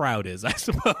crowd is, I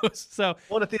suppose. So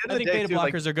well, at the end I of think the day, beta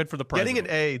blockers are good for the president. Getting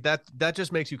an A, that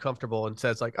just makes you comfortable and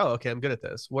says like, oh, okay, I'm good at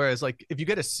this. Whereas like if you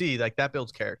get a C, like that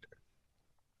builds character.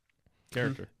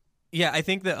 Yeah, I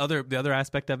think the other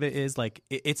aspect of it is like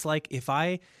it's like if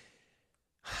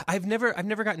I've never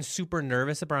gotten super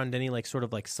nervous around any like sort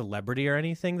of like celebrity or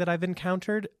anything that I've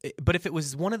encountered. But if it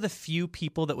was one of the few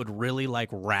people that would really like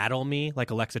rattle me, like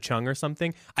Alexa Chung or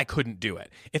something, I couldn't do it.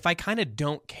 If I kind of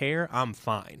don't care, I'm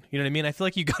fine. You know what I mean? I feel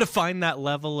like you got to find that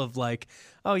level of like,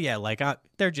 oh yeah, like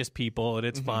they're just people and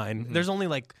it's fine. There's only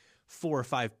like 4 or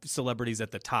 5 celebrities at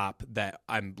the top that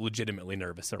I'm legitimately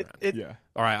nervous around.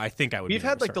 Or I think I would. We've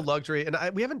had like the luxury, and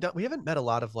we haven't met a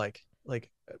lot of like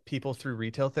people through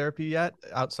retail therapy yet,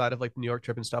 outside of like New York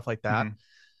trip and stuff like that.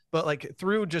 But like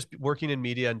through just working in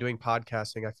media and doing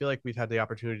podcasting, I feel like we've had the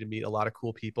opportunity to meet a lot of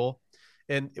cool people.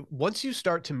 And once you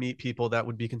start to meet people that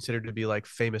would be considered to be like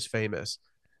famous,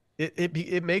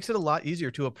 it makes it a lot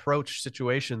easier to approach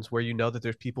situations where you know that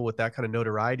there's people with that kind of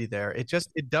notoriety there. It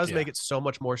does make it so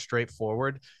much more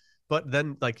straightforward. But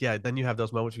then then you have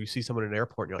those moments where you see someone in an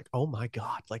airport and you're like, oh my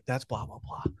God, like that's blah, blah,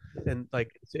 blah. And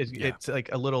like, it's like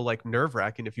a little like nerve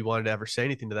wracking if you wanted to ever say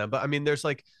anything to them. But I mean,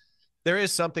 there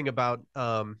is something about,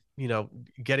 you know,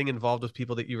 getting involved with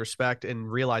people that you respect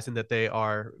and realizing that they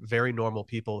are very normal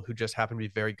people who just happen to be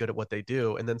very good at what they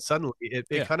do. And then suddenly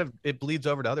it bleeds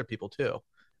over to other people too.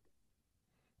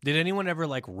 Did anyone ever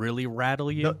like really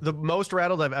rattle you? The most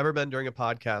rattled I've ever been during a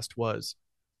podcast was,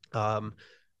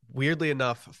 weirdly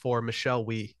enough, for Michelle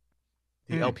Wee,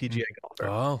 the LPGA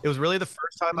golfer. Oh. It was really the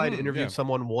first time I'd interviewed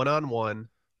someone one-on-one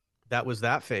that was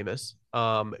that famous.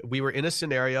 We were in a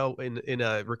scenario, in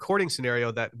a recording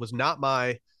scenario that was not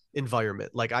my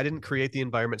environment. Like I didn't create the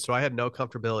environment, so I had no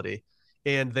comfortability.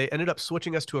 And they ended up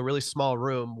switching us to a really small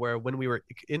room where when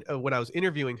I was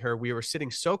interviewing her, we were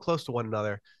sitting so close to one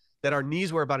another that our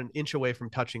knees were about an inch away from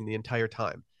touching the entire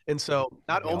time. And so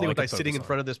not only was I sitting in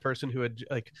front of this person who had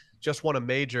like just won a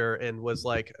major and was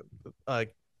like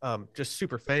just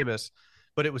super famous,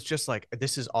 but it was just like,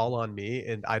 this is all on me.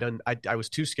 And I was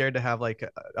too scared to have like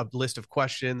a list of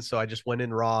questions. So I just went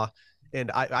in raw,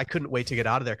 and I couldn't wait to get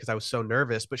out of there because I was so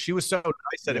nervous. But she was so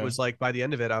nice that it was like, by the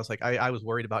end of it, I was like, I was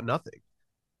worried about nothing.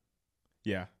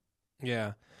 Yeah.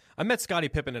 I met Scottie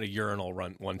Pippen at a urinal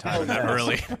run one time, and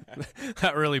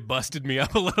that really busted me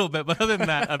up a little bit. But other than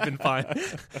that, I've been fine.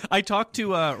 I talked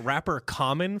to rapper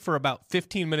Common for about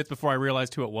 15 minutes before I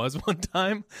realized who it was one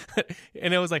time,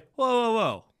 and it was like,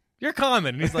 whoa, you're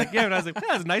Common. And he's like, yeah. And I was like,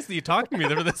 yeah, it's nice that you talked to me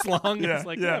for this long. And it's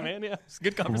like, yeah, man, it's a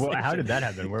good conversation. How did that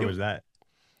happen? Where was that?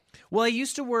 Well, I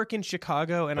used to work in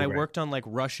Chicago, and I worked on like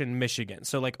Rush and Michigan.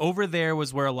 So like over there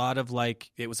was where a lot of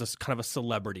like it was a kind of a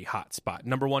celebrity hotspot.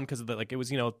 Number one, because of the like it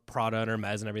was, you know, Prada and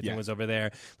Hermes and everything was over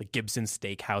there. Like Gibson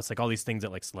Steakhouse, like all these things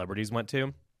that like celebrities went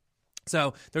to.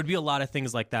 So there would be a lot of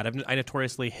things like that. I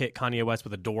notoriously hit Kanye West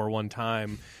with a door one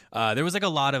time. There was like a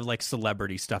lot of like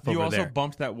celebrity stuff over there. You also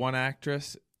bumped that one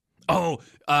actress. Oh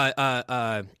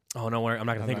no, I'm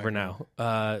not gonna think of her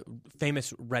now.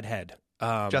 Famous redhead,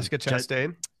 Jessica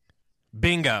Chastain.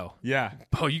 Bingo. Yeah.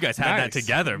 Oh, you guys had that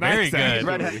together. Very good.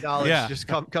 Redhead knowledge. Just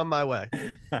come my way.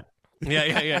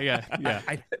 Yeah.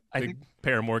 I think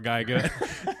Paramore guy good.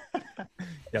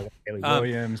 Yeah, Haley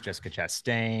Williams, Jessica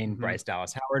Chastain, Bryce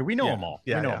Dallas Howard. We know them all.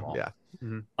 We know them all. Yeah.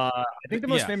 Mm-hmm. I think the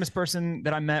most famous person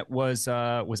that I met was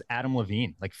Adam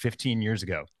Levine, like 15 years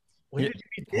ago. When did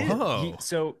you meet him?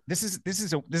 So this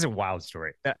is a wild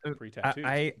story.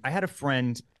 I had a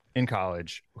friend in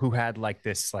college who had like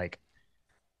this, like,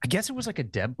 I guess it was like a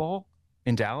deb ball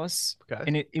in Dallas. Okay.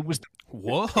 And it was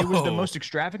the most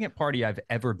extravagant party I've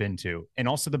ever been to, and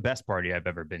also the best party I've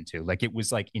ever been to. Like, it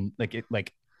was like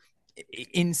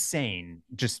insane,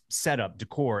 just setup,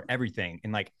 decor, everything.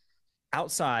 And like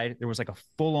outside there was like a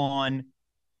full-on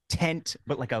tent,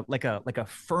 but like a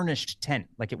furnished tent.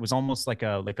 Like it was almost like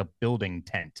a building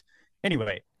tent.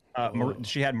 Anyway,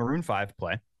 she had Maroon 5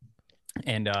 play.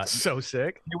 And so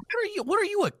sick. Where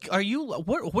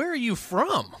are you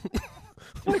from?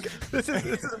 Like, this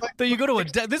is like, so you go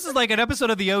to this is like an episode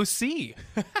of the OC.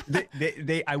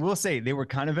 I will say they were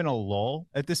kind of in a lull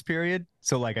at this period.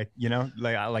 So like I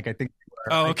think.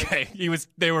 Oh, okay.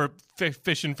 They were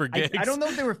fishing for gigs. I don't know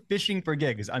if they were fishing for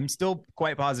gigs. I'm still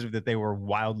quite positive that they were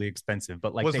wildly expensive.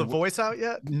 But like, was the voice out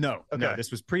yet? No. Okay. No,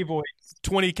 this was pre-voice.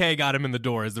 $20K got him in the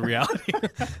door is the reality.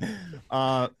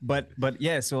 But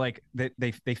yeah. So like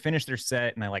they finished their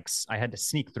set, and I had to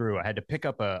sneak through. I had to pick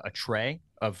up a tray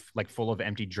of like full of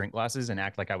empty drink glasses and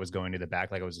act like I was going to the back,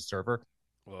 like I was a server.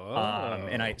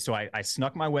 And I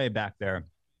snuck my way back there.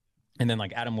 And then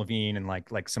like Adam Levine and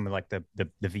like some of like the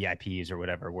VIPs or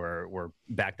whatever were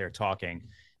back there talking.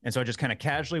 And so I just kind of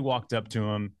casually walked up to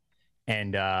him,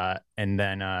 and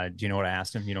then do you know what I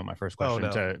asked him? You know what my first question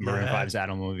to Maroon 5's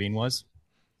Adam Levine was?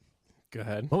 Go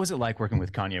ahead. What was it like working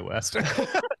with Kanye West?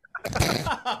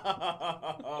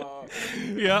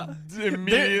 Yeah,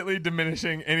 immediately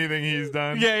diminishing anything he's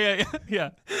done. Yeah.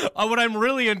 What I'm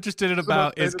really interested in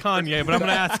about is Kanye, but I'm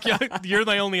going to ask you. You're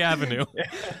my only avenue.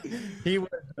 He was.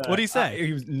 What did he say?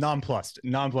 He was nonplussed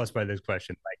by this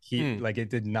question. Like it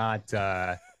did not.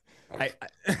 I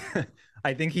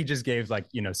think he just gave like,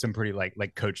 you know, some pretty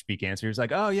like coach speak answer. He was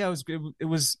like, oh yeah, it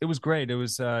was great. It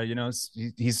was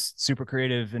he's super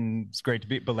creative and it's great to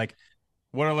be, but like.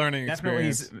 What a learning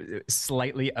experience. Definitely he's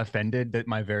slightly offended that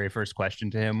my very first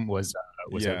question to him was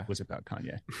about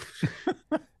Kanye.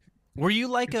 Were you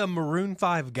like a Maroon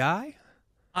 5 guy?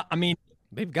 I mean,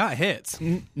 they've got hits.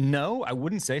 No, I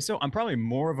wouldn't say so. I'm probably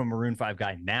more of a Maroon 5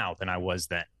 guy now than I was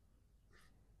then.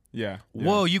 Yeah.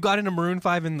 Whoa, you got into Maroon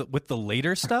 5 with the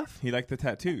later stuff? He liked the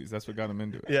tattoos. That's what got him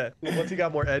into it. Yeah. Once he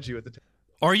got more edgy with the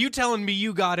Are you telling me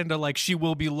you got into like She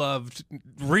Will Be Loved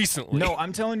recently? No,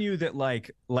 I'm telling you that like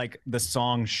the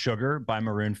song Sugar by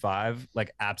Maroon 5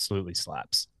 like absolutely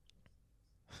slaps.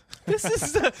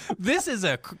 This is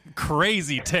a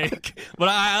crazy take,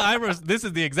 but this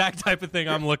is the exact type of thing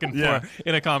I'm looking for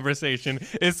in a conversation.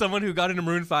 Is someone who got into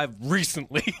Maroon 5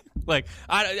 recently. Like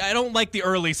I don't like the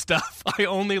early stuff. I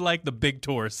only like the big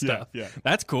tour stuff. Yeah.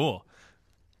 That's cool.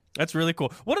 That's really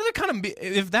cool. What other kind of,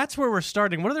 if that's where we're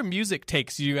starting, what other music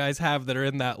takes you guys have that are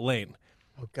in that lane?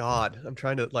 Oh God, I'm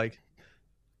trying to like,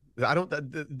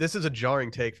 this is a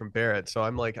jarring take from Barrett. So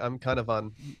I'm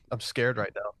scared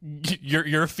right now.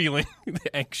 You're feeling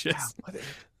anxious.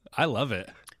 I love it.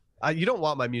 You don't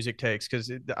want my music takes because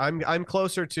I'm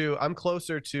closer to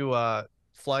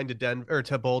flying to Denver or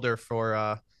to Boulder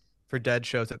for Dead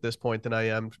shows at this point than I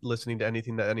am listening to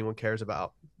anything that anyone cares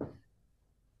about.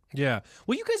 Yeah.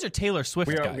 Well, you guys are Taylor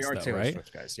Swift guys, we are though, Taylor right?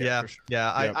 Swift guys. Yeah.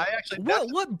 Yeah. I actually.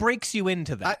 What breaks you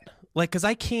into that? Because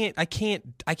I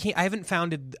haven't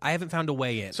found a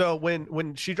way in. So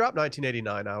when she dropped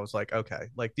 1989, I was like, okay,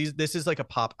 like this is like a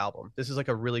pop album. This is like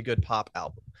a really good pop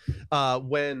album.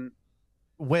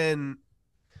 When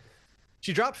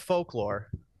she dropped Folklore,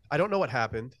 I don't know what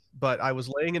happened, but I was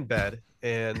laying in bed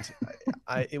and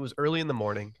it was early in the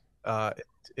morning.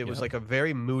 It was like a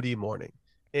very moody morning.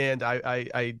 And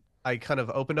I kind of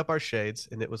opened up our shades,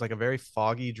 and it was like a very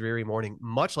foggy, dreary morning,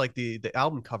 much like the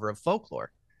album cover of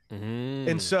Folklore.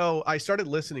 And so I started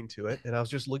listening to it, and I was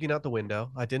just looking out the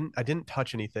window. I didn't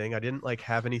touch anything. I didn't like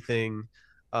have anything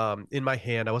in my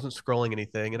hand. I wasn't scrolling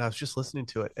anything, and I was just listening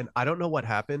to it. And I don't know what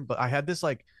happened, but I had this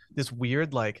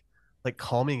weird like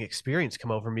calming experience come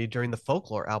over me during the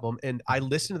Folklore album, and I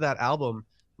listened to that album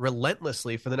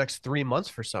relentlessly for the next 3 months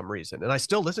for some reason. And I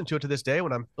still listen to it to this day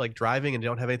when I'm like driving and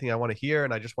don't have anything I want to hear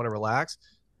and I just want to relax.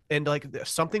 And like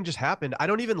something just happened. I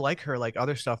don't even like her like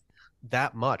other stuff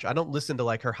that much. I don't listen to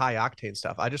like her high octane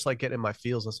stuff. I just like get in my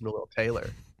feels, listen to a little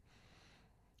Taylor.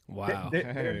 Wow.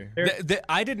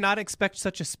 I did not expect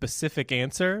such a specific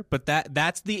answer, but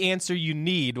that's the answer you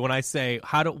need when I say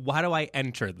how do I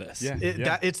enter this?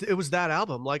 It was that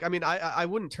album. Like, I mean, I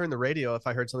wouldn't turn the radio if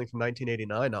I heard something from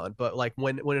 1989 on, but like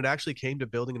when it actually came to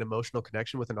building an emotional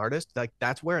connection with an artist, like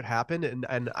that's where it happened,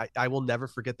 and I will never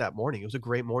forget that morning. It was a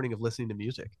great morning of listening to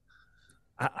music.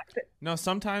 No,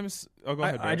 sometimes. Oh, go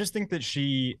ahead. I just think that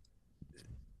she,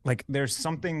 like, there's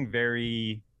something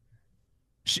very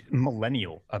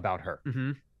millennial about her.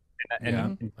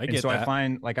 I get so that.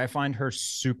 I find her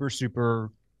super,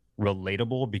 super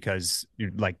relatable because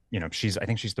like, I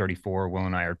think she's 34. Will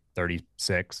and I are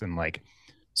 36. And like,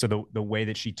 so the way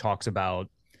that she talks about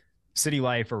city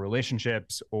life or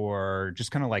relationships or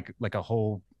just kind of like a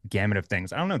whole gamut of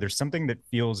things. I don't know. There's something that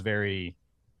feels very,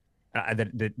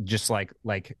 that just like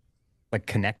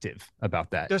connective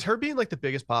about that. Does her being like the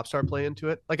biggest pop star play into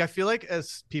it? Like, I feel like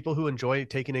as people who enjoy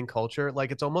taking in culture,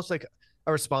 like it's almost like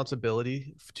a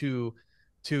responsibility to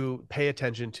pay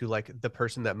attention to like the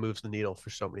person that moves the needle for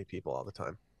so many people all the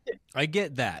time. I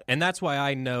get that. And that's why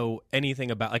I know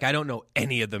anything about, like, I don't know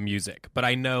any of the music, but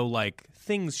I know like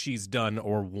things she's done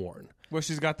or worn. Well,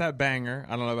 she's got that banger.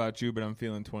 I don't know about you, but I'm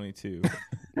feeling 22.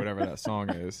 Whatever that song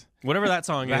is. Whatever that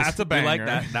song is. That's a banger. We like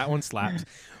that. That one slaps.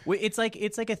 It's like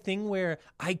a thing where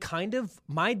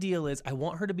my deal is I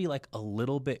want her to be like a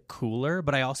little bit cooler,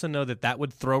 but I also know that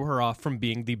would throw her off from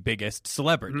being the biggest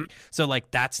celebrity. Mm-hmm. So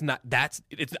like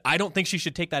I don't think she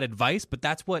should take that advice, but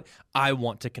that's what I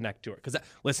want to connect to her. Because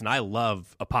listen, I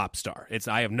love a pop star.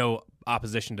 I have no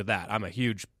opposition to that. I'm a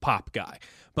huge pop guy.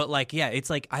 But like, yeah, it's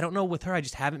like, I don't know with her, I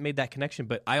just haven't made that connection,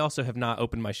 but I also have not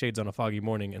opened my shades on a foggy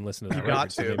morning and listened to that.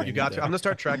 You got to. I'm going to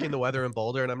start tracking the weather in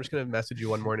Boulder, and I'm just going to message you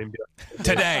one morning and be like,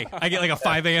 today. I get like a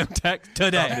 5 a.m. text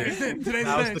today. Today's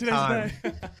the time.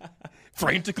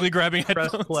 Frantically grabbing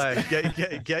headphones. Press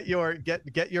play. Get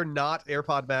your not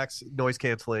AirPod Max noise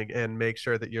canceling and make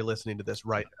sure that you're listening to this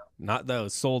right now. Not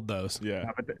those. Sold those.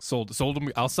 Yeah. Sold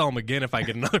them. I'll sell them again if I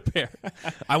get another pair.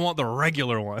 I want the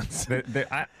regular ones.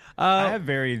 I have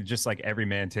very just like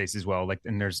everyman taste as well. Like,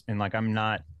 and I'm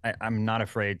not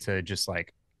afraid to just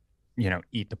like,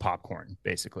 eat the popcorn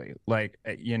basically. Like,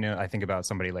 I think about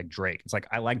somebody like Drake. It's like,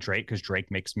 I like Drake because Drake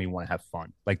makes me want to have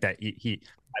fun. Like that.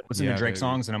 I listen to Drake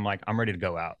songs and I'm like, I'm ready to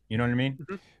go out. You know what I mean?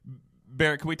 Mm-hmm.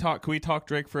 Barrett, can we talk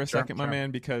Drake for a second, my man?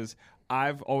 Because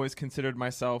I've always considered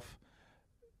myself.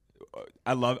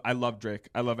 I love Drake.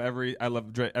 I love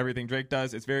everything Drake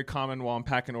does. It's very common while I'm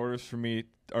packing orders for me.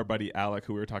 Our buddy Alec,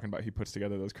 who we were talking about, he puts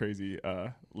together those crazy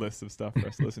lists of stuff for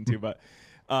us to listen to. But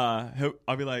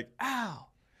I'll be like, "Ow,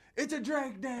 it's a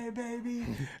Drake day, baby,"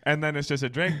 and then it's just a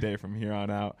Drake day from here on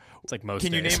out. It's like most.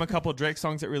 Can you days. name a couple Drake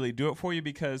songs that really do it for you?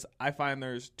 Because I find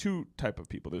there's two type of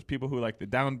people. There's people who like the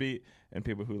downbeat and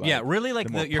people who like really like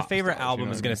your favorite stars,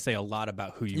 album is going to say a lot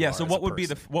about who you are. Yeah. So what would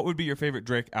be your favorite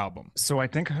Drake album? So I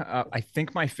think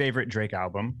my favorite Drake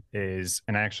album is,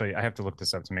 and I have to look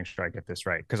this up to make sure I get this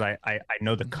right because I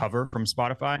know the cover from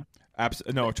Spotify.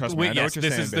 No, trust me. I know what you're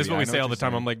saying, this is what we say all the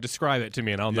time. Saying. I'm like, describe it to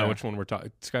me, and I'll know which one we're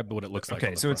talking. Describe what it looks like.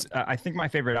 Okay, so it's. I think my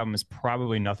favorite album is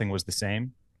probably Nothing Was the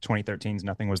Same. 2013's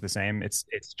Nothing Was the Same. It's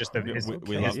just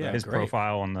his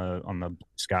profile on the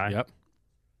sky. Yep.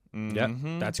 Mm-hmm.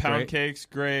 Yep. That's Pound great. Cake's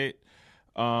great.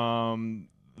 The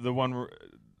one.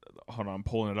 Hold on, I'm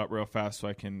pulling it up real fast so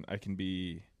I can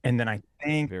be. And then I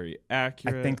think very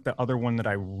accurate. I think the other one that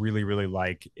I really really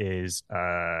like is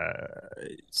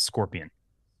Scorpion.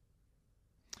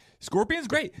 Scorpion's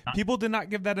great. People did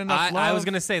not give that enough love. I was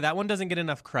going to say that one doesn't get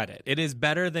enough credit. It is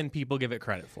better than people give it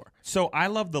credit for. So I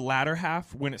love the latter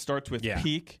half when it starts with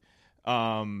peak,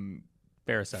 fair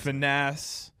assessment.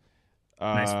 finesse.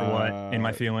 Nice for what? In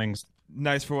My Feelings.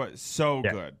 Nice for what? So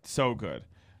good. So good.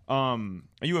 Are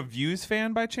you a Views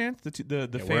fan by chance? The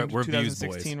famed we're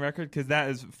 2016 record? Because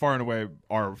that is far and away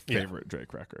our favorite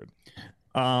Drake record.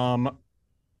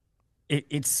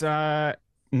 It's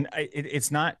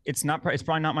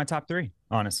probably not my top three,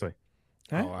 honestly.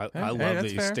 I love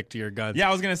that you stick to your guns. Yeah,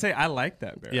 I was gonna say I like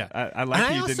that, Barry. Yeah, I like.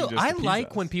 And I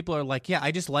like when people are like, "Yeah,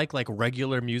 I just like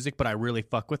regular music, but I really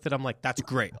fuck with it." I'm like, "That's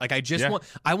great." Like,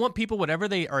 I want people whatever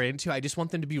they are into. I just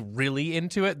want them to be really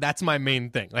into it. That's my main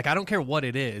thing. Like, I don't care what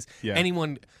it is. Yeah.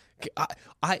 Anyone,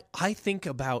 I think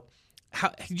about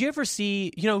how. Did you ever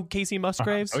see Casey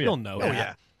Musgraves? Oh, yeah. You'll know. Oh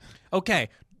yeah. Okay.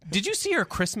 Did you see her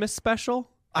Christmas special?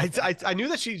 I knew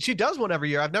that she does one every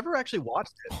year. I've never actually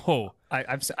watched it. Oh,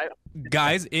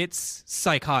 guys, it's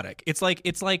psychotic. It's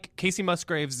like Casey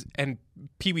Musgraves and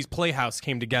Pee-wee's Playhouse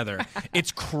came together.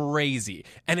 It's crazy,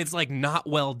 and it's like not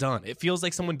well done. It feels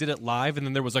like someone did it live, and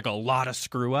then there was like a lot of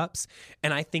screw ups.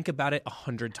 And I think about it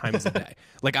 100 times a day.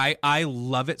 Like I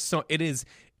love it so. It is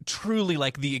truly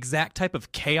like the exact type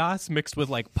of chaos mixed with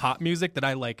like pop music that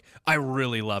I like. I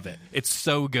really love it. It's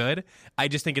so good. I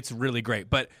just think it's really great.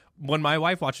 But when my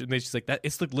wife watched it, she's like, "That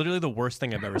it's like literally the worst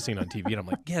thing I've ever seen on TV." And I'm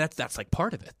like, "Yeah, that's like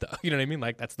part of it, though." You know what I mean?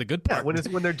 Like that's the good part.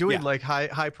 Yeah, when they're doing like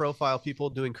high profile people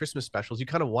doing Christmas specials, you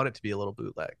kind of want it to be a little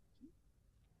bootleg.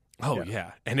 Oh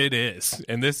yeah, and it is.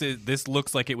 And this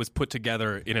looks like it was put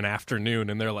together in an afternoon,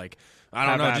 and they're like, I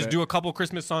don't know, just do a couple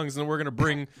Christmas songs, and then we're gonna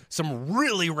bring some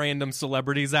really random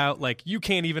celebrities out. Like you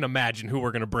can't even imagine who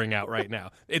we're gonna bring out right now.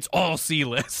 It's all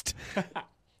C-list.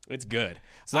 It's good.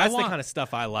 So that's the kind of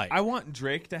stuff I like. I want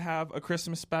Drake to have a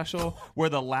Christmas special where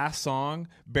the last song,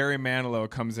 Barry Manilow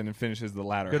comes in and finishes the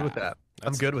latter Good half. with that.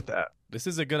 I'm good with that. This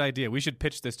is a good idea. We should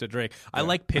pitch this to Drake. Yeah. I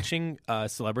like pitching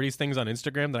celebrities things on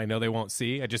Instagram that I know they won't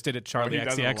see. I just did it Charlie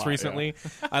XCX recently.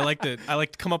 Yeah. I like to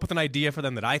come up with an idea for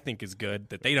them that I think is good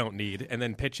that they don't need and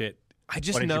then pitch it. I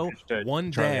just know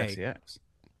one day. XCX?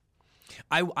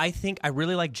 I think I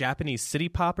really like Japanese city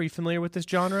pop. Are you familiar with this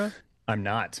genre? I'm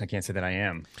not. I can't say that I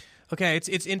am. Okay, it's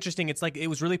interesting. It's like it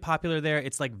was really popular there.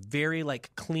 It's like very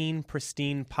like clean,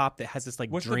 pristine pop that has this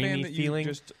like What's dreamy the band that feeling.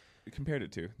 You just compared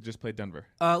it to? Just played Denver.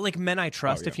 Like Men I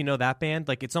Trust, if you know that band.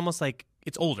 Like it's almost like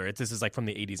it's older. This is like from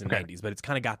the 80s and 90s, but it's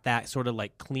kind of got that sort of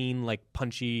like clean, like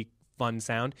punchy, fun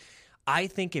sound. I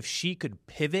think if she could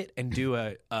pivot and do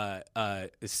a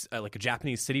like a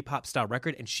Japanese city pop style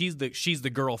record, and she's the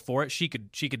girl for it, she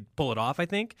could pull it off. I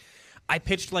think. I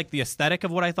pitched like the aesthetic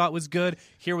of what I thought was good.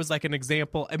 Here was like an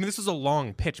example. I mean, this was a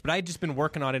long pitch, but I had just been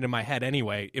working on it in my head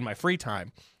anyway in my free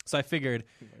time. So I figured,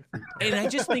 and I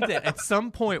just think that at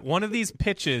some point, one of these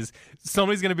pitches,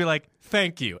 somebody's going to be like,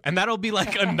 "Thank you," and that'll be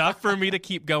like enough for me to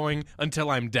keep going until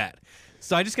I'm dead.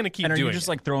 So I'm just going to keep doing it. And are you just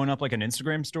like throwing up like an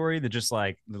Instagram story that just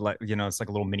like, you know, it's like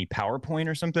a little mini PowerPoint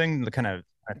or something? The kind of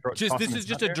this is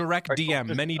just a direct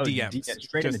DM, many DMs.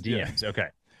 Straight in the DMs. Okay.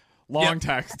 Long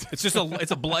text. It's just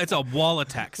it's a wall of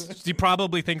text. He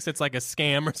probably thinks it's like a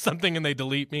scam or something, and they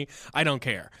delete me. I don't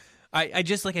care. I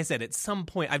just, like I said, at some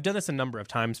point, I've done this a number of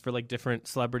times for like different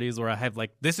celebrities where I have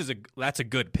like, that's a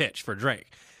good pitch for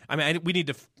Drake. I mean, we need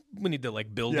to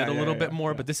like build it a little bit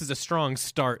more, but this is a strong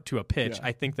start to a pitch.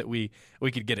 I think that we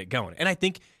could get it going, and I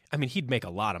think. I mean, he'd make a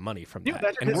lot of money from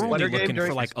that. And we're only looking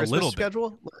for like a little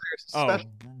schedule? Oh,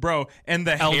 bro, and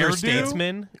the Elder hairdo?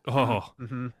 Statesman. Oh.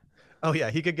 Mm-hmm. Oh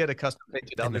yeah, he could get a custom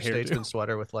painted Elder Statesman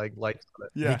sweater with like lights on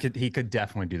it. Yeah, he could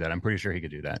definitely do that. I'm pretty sure he could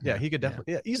do that. Yeah, he could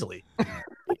definitely, easily.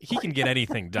 He can get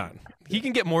anything done. He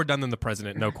can get more done than the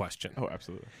president, no question. Oh,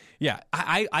 absolutely. Yeah,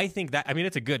 I think that. I mean,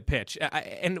 it's a good pitch,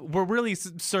 and we're really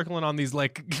circling on these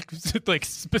like like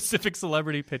specific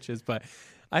celebrity pitches, but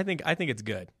I think it's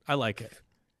good. I like it.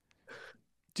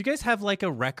 Do you guys have like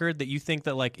a record that you think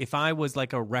that like if I was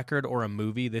like a record or a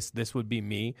movie, this would be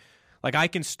me? Like I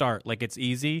can start like it's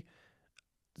easy.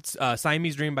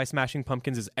 Siamese Dream by Smashing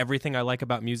Pumpkins is everything I like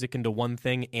about music into one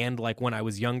thing, and like when I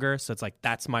was younger, so it's like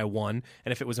that's my one.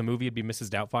 And if it was a movie, it'd be Mrs.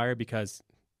 Doubtfire because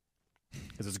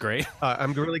it's great.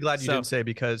 I'm really glad you didn't say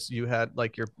because you had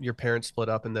like your parents split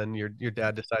up and then your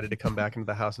dad decided to come back into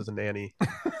the house as a nanny.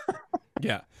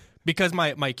 Yeah. Because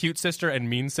my cute sister and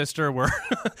mean sister were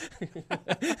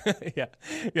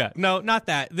yeah. No, not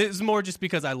that. This is more just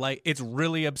because I like it's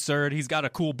really absurd. He's got a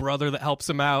cool brother that helps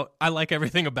him out. I like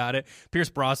everything about it.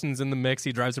 Pierce Brosnan's in the mix.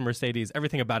 He drives a Mercedes.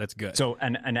 Everything about it's good. So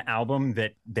an album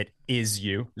that is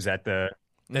you. Is that the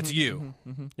That's you. Mm-hmm.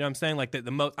 You know what I'm saying? Like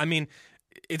the most I mean,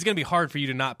 it's going to be hard for you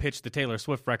to not pitch the Taylor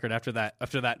Swift record after that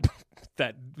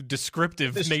that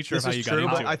descriptive nature of how you got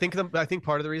into it. I think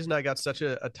part of the reason I got such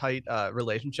a tight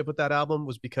relationship with that album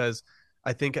was because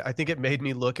I think it made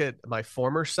me look at my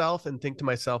former self and think to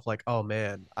myself like, oh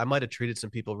man, I might have treated some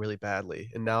people really badly,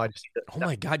 and now I just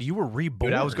my God, you were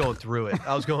reborn. Dude, I was going through it.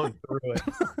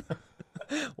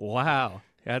 Wow.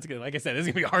 Yeah, that's good. Like I said, it's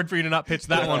gonna be hard for you to not pitch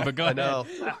that one, but go ahead. I know.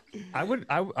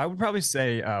 I would probably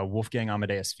say Wolfgang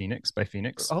Amadeus Phoenix by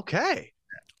Phoenix. Okay.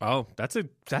 Oh, that's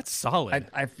solid.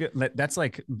 I feel that's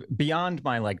like beyond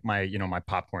my my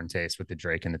popcorn taste with the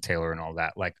Drake and the Taylor and all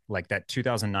that. Like that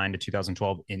 2009 to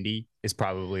 2012 indie is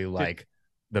probably like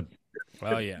the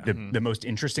most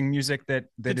interesting music that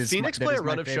Did is Phoenix that play is a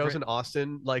run my of favorite. shows in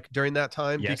Austin like during that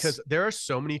time? Yes. Because there are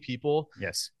so many people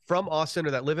from Austin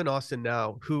or that live in Austin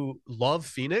now who love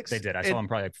Phoenix. They did. I saw them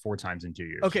probably like 4 times in 2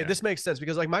 years. Okay, this makes sense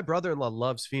because like my brother-in-law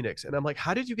loves Phoenix, and I'm like,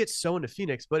 how did you get so into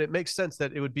Phoenix? But it makes sense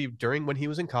that it would be during when he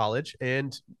was in college,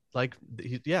 and like,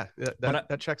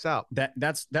 that checks out.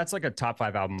 That's like a top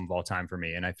 5 album of all time for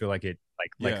me, and I feel like it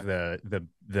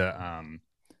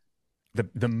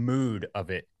the mood of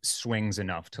it swings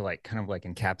enough to like kind of like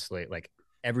encapsulate like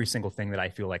every single thing that I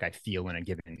feel like I feel in a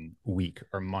given week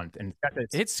or month. And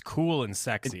it's cool and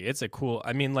sexy. It's a cool,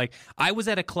 I mean, like I was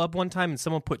at a club one time and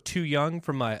someone put Too Young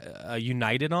from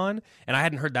United on, and I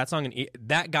hadn't heard that song, and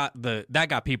that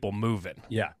got people moving.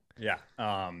 Yeah.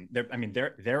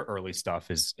 Their early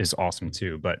stuff is awesome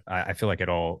too, but I feel like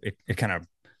it kind of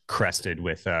crested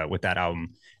with that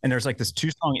album. And there's like this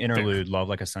 2-song interlude, Love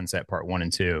Like a Sunset Part 1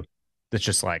 and 2. That's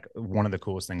just like one of the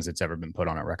coolest things that's ever been put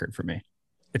on a record for me.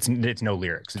 It's no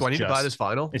lyrics. Do I need to buy this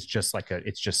vinyl? It's just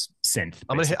synth.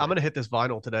 I'm gonna hit this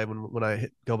vinyl today when I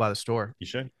go by the store. You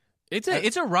should.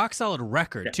 It's a rock solid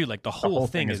record too. Like the whole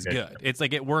thing is good. It's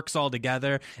like it works all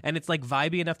together, and it's like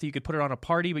vibey enough that you could put it on a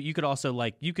party, but you could also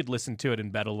like you could listen to it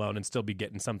in bed alone and still be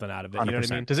getting something out of it. 100%. You know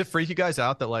what I mean? Does it freak you guys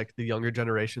out that like the younger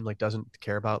generation like doesn't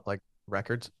care about like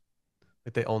records?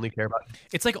 Like they only care about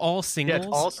it's like all singles. Yeah, it's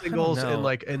all singles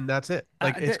and that's it.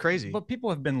 Like it's crazy. But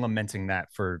people have been lamenting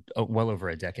that for well over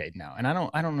a decade now, and I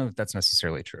don't know if that's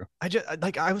necessarily true. I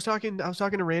was talking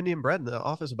to Randy and Brett in the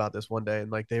office about this one day,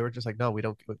 and like they were just like, no, we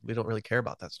don't really care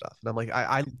about that stuff. And I'm like,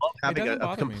 I love having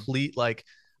a complete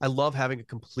I love having a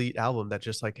complete album that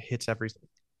just like hits everything.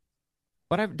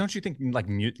 But don't you think like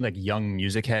young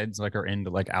music heads like are into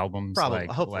like albums? Probably,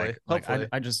 hopefully.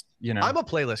 I just I'm a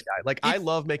playlist guy. Like I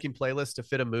love making playlists to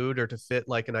fit a mood or to fit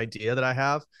like an idea that I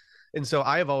have, and so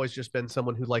I have always just been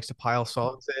someone who likes to pile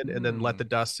songs in and then let the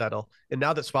dust settle. And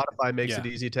now that Spotify makes it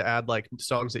easy to add like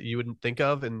songs that you wouldn't think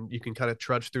of, and you can kind of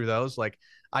trudge through those, like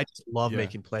I just love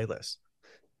making playlists.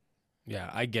 Yeah,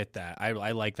 I get that.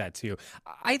 I like that too.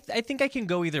 I think I can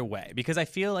go either way because I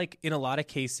feel like in a lot of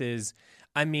cases,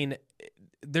 I mean,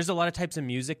 there's a lot of types of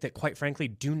music that quite frankly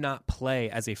do not play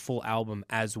as a full album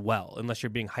as well unless you're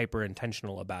being hyper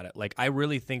intentional about it. Like I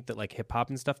really think that like hip hop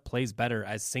and stuff plays better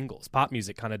as singles. Pop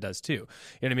music kind of does too. You know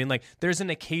what I mean? Like there's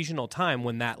an occasional time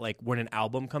when when an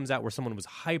album comes out where someone was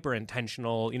hyper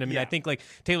intentional, you know what I mean? I think like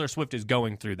Taylor Swift is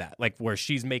going through that, like where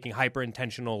she's making hyper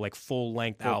intentional like full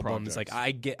length albums. Projects. Like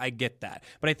I get that.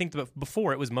 But I think that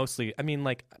before it was mostly, I mean,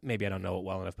 like maybe I don't know it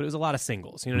well enough, but it was a lot of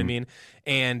singles, you know what I mean?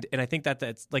 And I think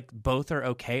that's like both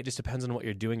are okay. It just depends on what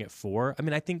you're doing it for. I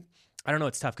mean, I don't know.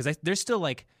 It's tough because there's still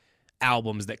like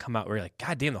albums that come out where you're like,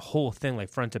 God damn, the whole thing, like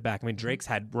front to back. I mean, Drake's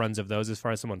had runs of those as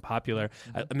far as someone popular.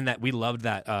 I mean, that we loved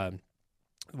that.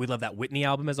 We love that Whitney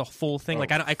album as a full thing.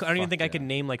 Like I don't even think I could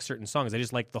name like certain songs. I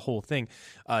just like the whole thing.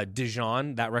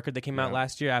 Dijon, that record that came out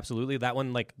last year, absolutely. That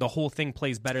one, like the whole thing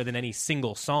plays better than any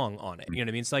single song on it. You know what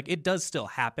I mean? So like it does still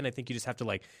happen. I think you just have to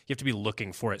you have to be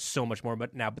looking for it so much more.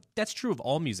 But that's true of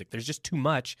all music. There's just too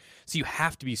much, so you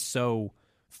have to be so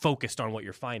focused on what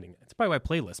you're finding. It's probably why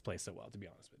playlists play so well, to be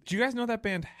honest with you. Do you guys know that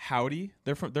band Howdy?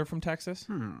 They're from Texas.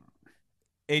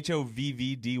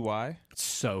 HOVVDY.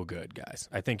 So good, guys.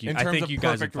 I think you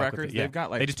guys would fuck with it. They've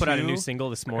got like they just put out a new single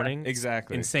this morning.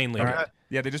 Exactly. Insanely good.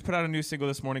 Yeah, they just put out a new single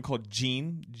this morning called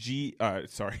Jean. Jean.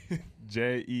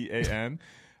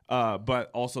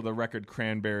 But also the record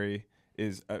Cranberry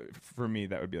is for me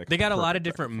that would be like they got a lot of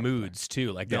different moods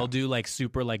too. Like they'll do like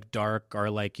super like dark or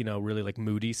like really like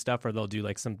moody stuff, or they'll do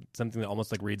like something that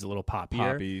almost like reads a little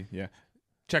poppier. Poppy, yeah.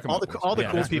 Check them all out. All the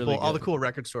cool people, really all the cool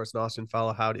record stores in Austin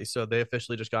follow Howdy, so they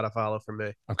officially just got a follow from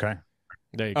me. Okay.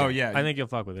 There you go. Oh yeah, I think you'll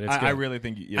fuck with it. I really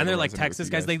think. And they're like Texas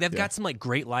guys. They've got some like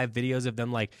great live videos of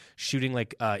them like shooting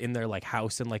like in their like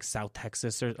house in like South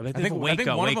Texas or I think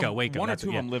Waco. One or two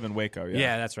of them live in Waco.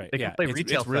 Yeah, that's right. They can play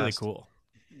retail it's really fest. Cool.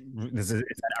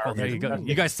 There you go.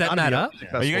 You guys setting that up?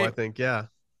 Festival, I think. Yeah.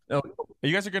 Oh,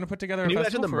 you guys are going to put together Can a you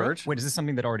festival imagine the merch? Wait, is this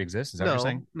something that already exists? Is that what you're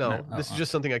saying? No. This is just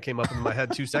something I came up in my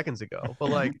head 2 seconds ago. But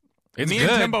like, it's me good.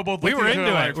 and Timbo both we were into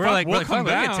it. We're like, we'll come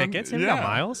down. Get tickets. We got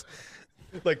miles.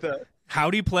 Like the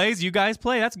Howdy plays, you guys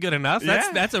play. That's good enough.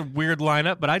 That's a weird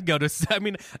lineup, but I'd go to. I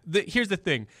mean, here's the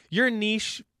thing: your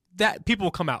niche. That people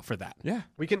will come out for that. Yeah,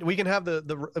 we can have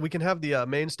the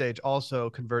main stage also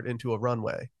convert into a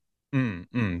runway. Do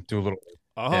a little.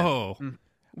 Oh.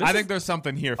 Yeah. I think there's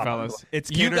something here, fellas. It's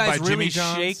you catered guys by really Jimmy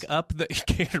John's. shake up the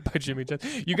catered by Jimmy John's.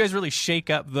 You guys really shake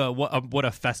up the what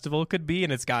a festival could be,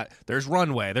 and there's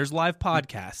runway, there's live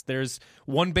podcast, there's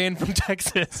one band from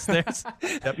Texas. There's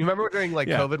Yep. You remember during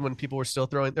COVID when people were still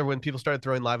throwing, or when people started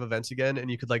throwing live events again,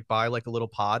 and you could like buy like a little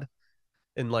pod,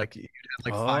 and like you'd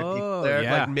have like 5 people there.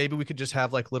 Yeah. Like maybe we could just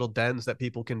have like little dens that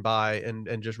people can buy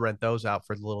and just rent those out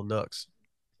for the little nooks.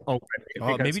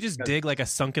 Maybe just dig like a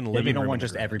sunken living room. You don't want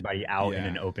just everybody out in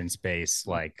an open space,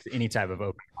 like any type of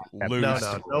open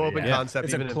concept. No open concept.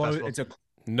 Even it's a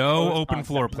no open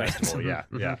floor plans.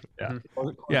 Yeah.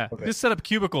 Just set up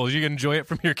cubicles. You can enjoy it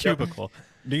from your cubicle.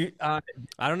 Do you? I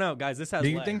don't know, guys. This has. Do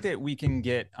you think that we can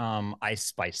get Ice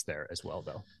Spice there as well,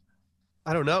 though?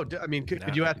 I don't know. I mean,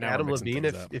 could you ask Adam Levine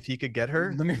if he could get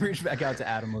her? Let me reach back out to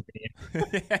Adam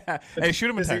Levine. Hey, shoot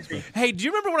him a text. Hey, do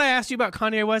you remember when I asked you about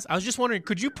Kanye West? I was just wondering,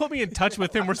 could you put me in touch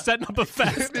with him? We're setting up a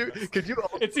fest. Could you?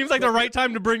 It seems like the right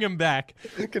time to bring him back.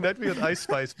 Connect me with Ice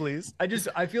Spice, please.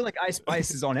 I feel like Ice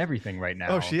Spice is on everything right now.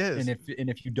 Oh, she is. And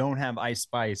if you don't have Ice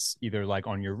Spice either like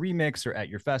on your remix or at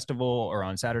your festival or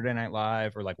on Saturday Night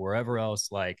Live or like wherever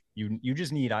else, like you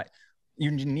just need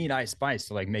Ice Spice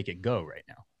to like make it go right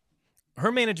now.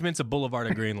 her management's a boulevard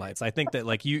of green lights. I think that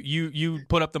like you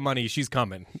put up the money, she's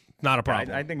coming. Not a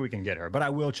problem. I think we can get her, but I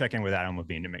will check in with Adam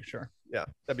Levine to make sure. Yeah,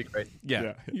 that'd be great.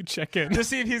 Yeah. You check in to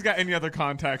see if he's got any other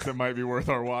contacts that might be worth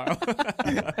our while.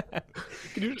 Can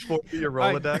you just forward me your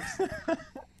Rolodex?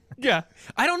 Yeah,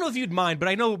 I don't know if you'd mind, but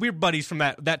I know we're buddies from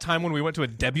that time when we went to a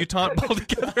debutante ball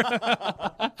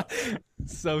together.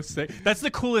 So sick. That's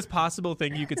the coolest possible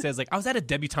thing you could say. Is like, I was at a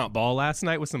debutante ball last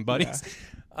night with some buddies.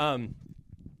 Yeah.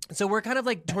 So we're kind of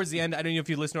like towards the end. I don't know if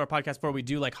you listen to our podcast before. We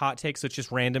do like hot takes, so it's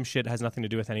just random shit. Has nothing to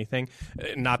do with anything.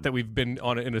 Not that we've been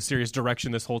on it in a serious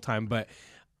direction this whole time, but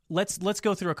let's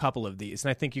go through a couple of these,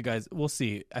 and I think you guys, we'll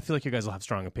see. I feel like you guys will have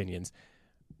strong opinions.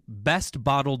 Best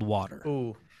bottled water.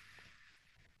 Ooh.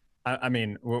 I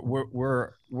mean,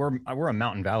 we're a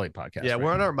Mountain Valley podcast. Yeah, right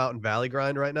we're on now. our Mountain Valley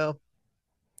grind right now.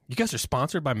 You guys are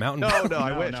sponsored by Mountain Valley? No,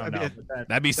 I wish. No, I mean,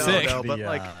 that'd be sick. No, but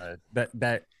like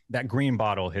that green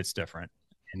bottle hits different,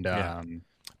 and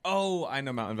Oh, I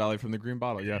know Mountain Valley from the green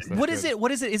bottle. Yes. What is it?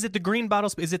 What is it? Is it the green bottle?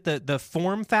 Is it the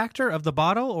form factor of the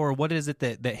bottle, or what is it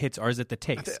that hits, or is it the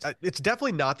taste? It's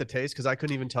definitely not the taste, because I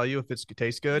couldn't even tell you if it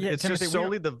tastes good. Yeah, it's Timothy, just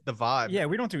solely the vibe. Yeah,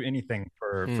 we don't do anything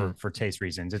for taste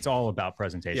reasons. It's all about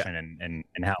presentation and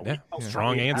how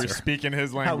strong answer. You're speaking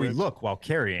his language. How we look while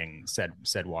carrying said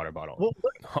water bottle.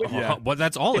 Well,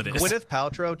 that's all it is. Gwyneth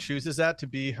Paltrow chooses that to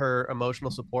be her emotional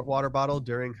support water bottle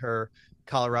during her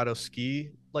Colorado ski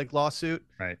lawsuit,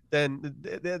 right? Then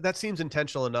that seems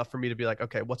intentional enough for me to be like,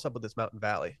 okay, what's up with this Mountain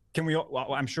Valley? Can we?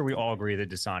 Well, I'm sure we all agree that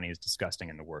Dasani is disgusting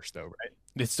and the worst, though, right?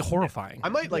 It's horrifying. I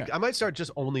might start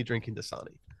just only drinking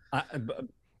Dasani.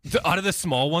 Out of the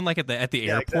small one, like at the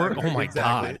airport. Exactly. Oh my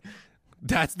god,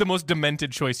 that's the most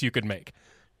demented choice you could make.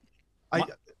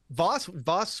 Voss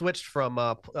switched from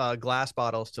glass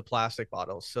bottles to plastic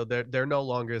bottles, so they're no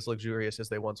longer as luxurious as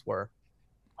they once were.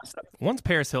 Once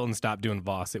Paris Hilton stopped doing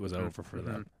Voss, it was over for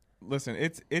them. Listen,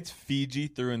 it's Fiji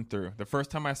through and through. The first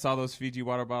time I saw those Fiji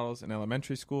water bottles in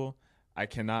elementary school, I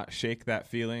cannot shake that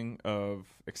feeling of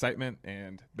excitement,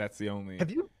 and that's the only.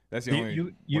 Have you? That's the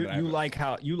only. You like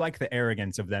how you like the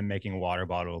arrogance of them making a water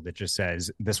bottle that just says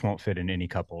this won't fit in any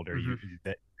cup holder.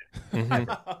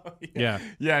 Yeah,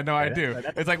 no, I do.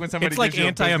 It's like when somebody. It's like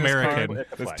anti-American.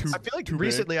 I feel like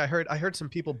recently I heard some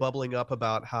people bubbling up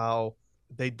about how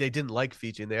they didn't like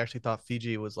Fiji, and they actually thought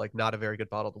Fiji was like not a very good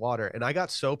bottled water. And I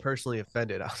got so personally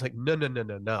offended. I was like,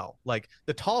 no. Like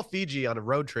the tall Fiji on a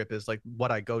road trip is like what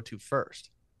I go to first.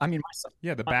 I mean,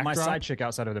 my side chick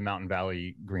outside of the Mountain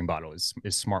Valley green bottle is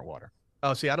Smart Water.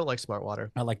 Oh, see, I don't like Smart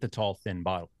Water. I like the tall, thin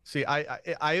bottle. See, I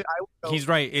he's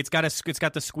right. It's got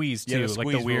the squeeze too, the like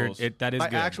squeeze the weird. rules. That is my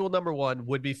good. actual number one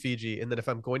would be Fiji, and then if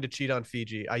I'm going to cheat on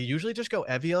Fiji, I usually just go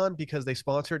Evian because they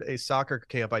sponsored a soccer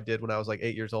camp I did when I was like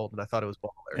 8 years old, and I thought it was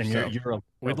baller. And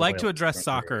we'd like to address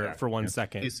soccer for 1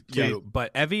 second, too,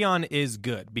 but Evian is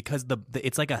good because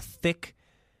it's like a thick.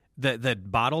 The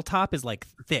bottle top is like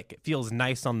thick. It feels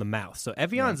nice on the mouth. So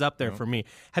Evian's up there for me.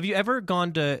 Have you ever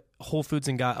gone to Whole Foods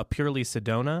and got a Purely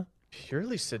Sedona?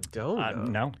 Purely Sedona?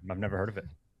 No, I've never heard of it.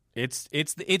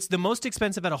 It's the most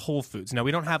expensive at a Whole Foods. Now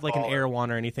we don't have like an Erewhon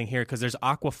or anything here because there's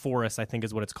Aqua Forest, I think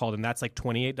is what it's called, and that's like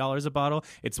 $28 a bottle.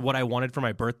 It's what I wanted for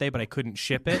my birthday, but I couldn't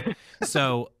ship it.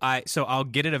 so I'll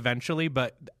get it eventually.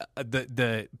 But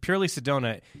the Purely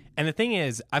Sedona, and the thing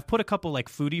is, I've put a couple like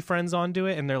foodie friends onto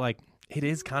it, and they're like, it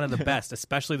is kind of the best,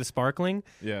 especially the sparkling.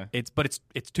 Yeah. It's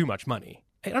too much money.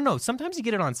 I don't know. Sometimes you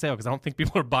get it on sale because I don't think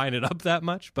people are buying it up that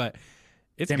much, but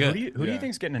it's good. Who do you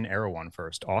think's getting an Erewhon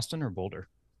first, Austin or Boulder?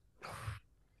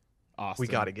 Austin. We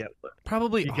got to get one.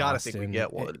 Probably You got to think we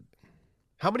get one.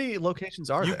 How many locations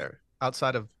are there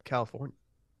outside of California?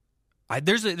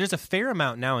 There's a fair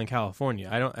amount now in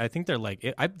California. I think they're like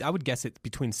I would guess it's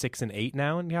between 6 and 8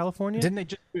 now in California. Didn't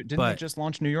they just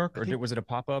launch New York, or was it a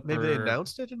pop up? Maybe they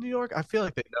announced it in New York. I feel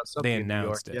like they announced something. They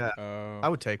announced in New York. it. Yeah, I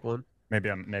would take one. Maybe.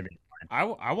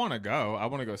 I want to go. I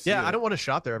want to go see. Yeah, it. I don't want to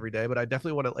shop there every day, but I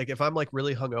definitely want to. Like, if I'm like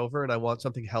really hungover and I want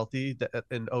something healthy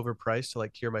and overpriced to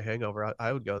like cure my hangover,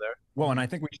 I would go there. Well, and I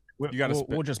think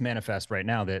we'll just manifest right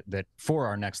now that for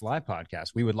our next live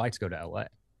podcast, we would like to go to LA.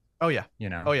 Oh yeah,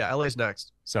 Oh yeah, LA's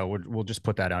next. So we'll just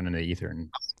put that out into the ether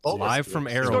and live from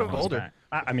Arrow. Go to Boulder.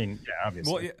 I mean, yeah,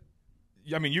 obviously. Well,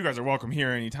 I mean, you guys are welcome here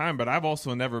anytime, but I've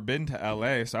also never been to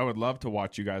LA, so I would love to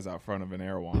watch you guys out front of an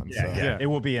Erewhon. Yeah, it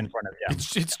will be in front of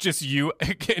you. It's just you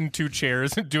in 2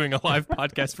 chairs doing a live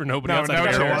podcast for nobody else.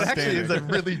 Actually, it's a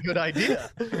really good idea.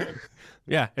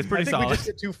 Yeah, it's pretty solid. We just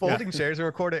get 2 folding chairs and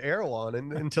record an Erewhon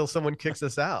until someone kicks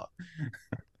us out.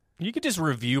 You could just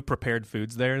review prepared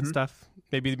foods there and stuff.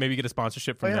 Maybe get a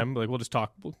sponsorship from them. Like we'll just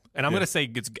talk, and I'm gonna say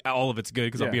all of it's good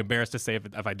because I'll be embarrassed to say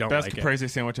if I don't Best like it. caprese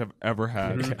sandwich I've ever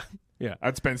had. Yeah,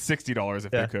 I'd spend $60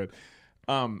 if I could.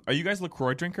 Are you guys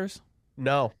LaCroix drinkers?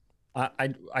 No.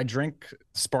 I drink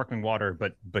sparkling water,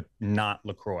 but not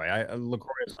LaCroix.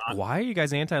 LaCroix is not. Why are you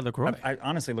guys anti LaCroix? I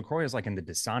honestly, LaCroix is like in the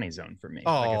Dasani zone for me.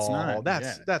 Oh, like it's not,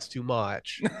 that's too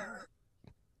much.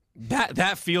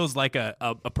 That feels like a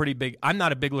pretty big. I'm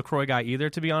not a big LaCroix guy either,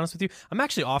 to be honest with you. I'm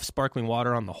actually off sparkling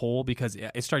water on the whole because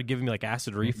it started giving me like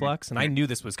acid reflux, and I knew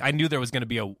there was going to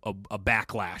be a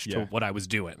backlash to what I was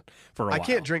doing for a while. I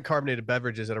can't drink carbonated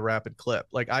beverages at a rapid clip.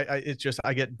 Like it's just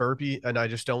I get burpy and I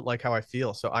just don't like how I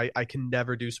feel. So I can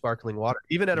never do sparkling water.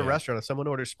 Even at a restaurant, if someone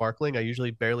orders sparkling, I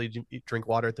usually barely drink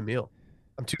water at the meal.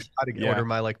 I'm too shy to order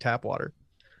my like tap water.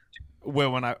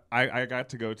 Well, when I got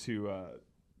to go to.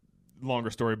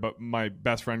 Longer story, but my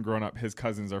best friend growing up, his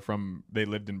cousins they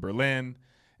lived in Berlin,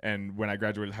 and when I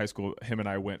graduated high school, him and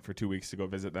I went for 2 weeks to go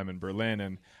visit them in Berlin,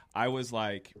 and I was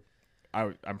like,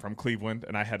 I'm from Cleveland,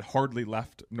 and I had hardly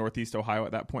left Northeast Ohio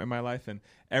at that point in my life, and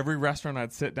every restaurant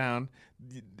I'd sit down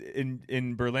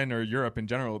in Berlin or Europe in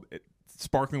general,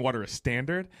 sparkling water is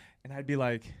standard, and I'd be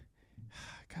like,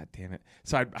 God damn it.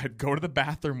 So I'd go to the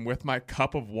bathroom with my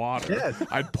cup of water. Yes.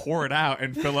 I'd pour it out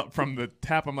and fill up from the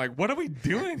tap. I'm like, what are we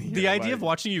doing here? The idea of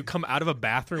watching you come out of a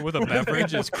bathroom with a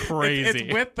beverage is crazy.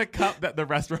 It's with the cup that the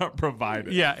restaurant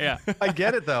provided. Yeah. I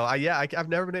get it though. I've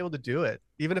never been able to do it.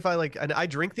 Even if and I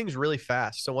drink things really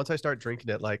fast. So once I start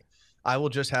drinking it, like I will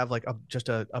just have like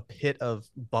a pit of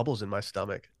bubbles in my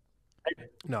stomach.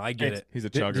 No, I get it. He's a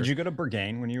chugger. Did you go to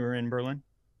Berghain when you were in Berlin?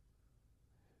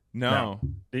 No.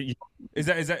 Is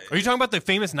that? Are you talking about the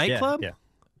famous nightclub? Yeah.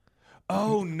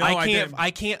 Oh no,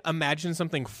 I can't imagine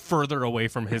something further away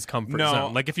from his comfort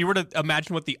zone. Like if you were to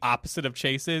imagine what the opposite of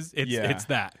Chase is, it's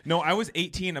that. No, I was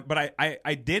 18, but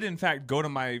I did in fact go to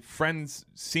my friend's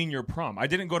senior prom. I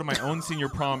didn't go to my own senior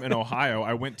prom in Ohio.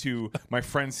 I went to my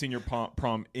friend's senior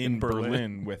prom in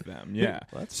Berlin with them. Yeah.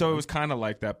 Well, so it was kind of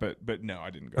like that, but no,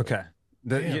 I didn't go. Okay.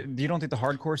 You don't think the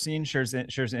hardcore scene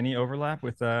shares any overlap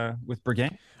with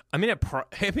Berghain? I mean, it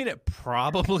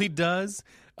probably does.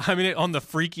 I mean, on the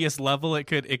freakiest level, it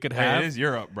could have. It is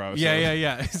Europe, bro. So.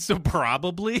 Yeah. So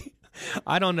probably,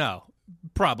 I don't know.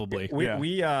 Probably.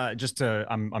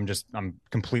 I'm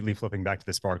completely flipping back to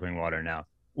the sparkling water now.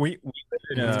 We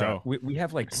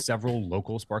have like several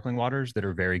local sparkling waters that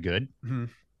are very good.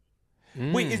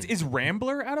 Mm-hmm. Wait, is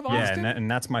Rambler out of Austin? Yeah, and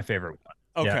that's my favorite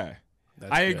one. Okay. Yeah.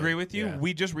 I agree with you. Yeah.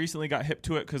 We just recently got hip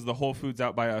to it because the Whole Foods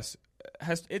out by us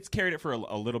it's carried it for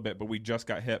a little bit, but we just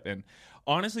got hip. And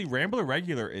honestly, Rambler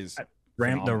regular is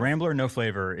the Rambler no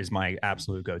flavor is my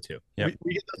absolute go-to. Yep.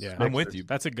 I'm with you.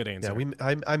 That's a good answer.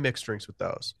 Yeah, I mix drinks with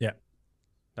those. Yeah,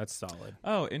 that's solid.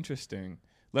 Oh, interesting.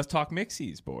 Let's talk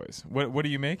mixies, boys. What are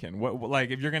you making? What like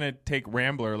if you're gonna take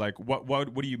Rambler, like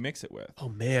what do you mix it with? Oh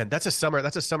man, that's a summer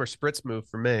spritz move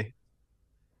for me.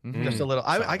 Mm-hmm. Just a little.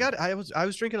 I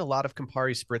was drinking a lot of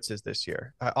Campari spritzes this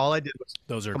year. All I did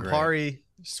was Campari, great.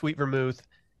 Sweet vermouth,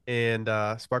 and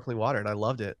sparkling water, and I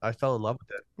loved it. I fell in love with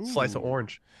it. Ooh. Slice of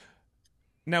orange.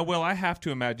 Now, Will, I have to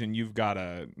imagine you've got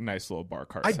a nice little bar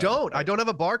cart. I don't have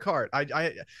a bar cart.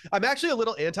 I'm actually a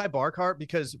little anti bar cart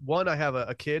because one, I have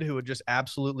a kid who would just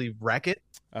absolutely wreck it.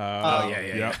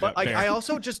 Yeah. But I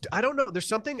also I don't know. There's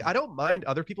something, I don't mind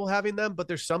other people having them, but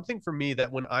there's something for me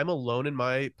that when I'm alone in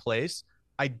my place,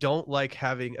 I don't like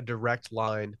having a direct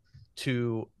line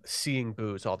to seeing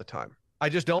booze all the time. I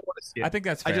just don't want to see it. I think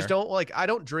that's fair. I just don't I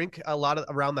don't drink a lot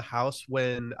around the house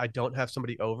when I don't have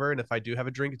somebody over. And if I do have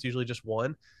a drink, it's usually just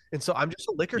one. And so I'm just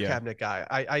a liquor cabinet guy.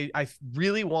 I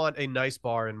really want a nice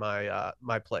bar in my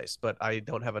my place, but I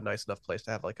don't have a nice enough place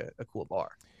to have like a cool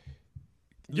bar.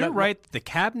 You're right. The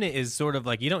cabinet is sort of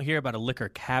like, you don't hear about a liquor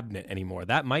cabinet anymore.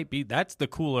 That's the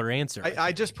cooler answer.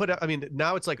 I just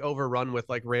now it's like overrun with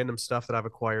like random stuff that I've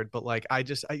acquired, but like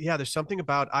there's something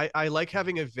about, I like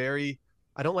having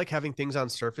I don't like having things on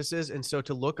surfaces. And so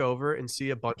to look over and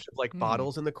see a bunch of like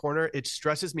bottles in the corner, it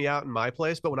stresses me out in my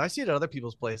place. But when I see it at other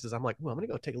people's places, I'm like, well, I'm going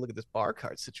to go take a look at this bar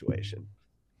cart situation.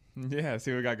 Yeah,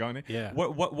 see what we got going. Yeah.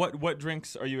 What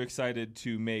drinks are you excited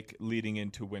to make leading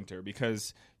into winter?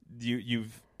 Because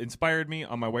you've inspired me.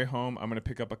 On my way home, I'm going to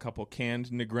pick up a couple canned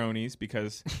Negronis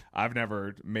because I've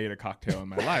never made a cocktail in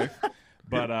my life.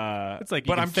 But it's like,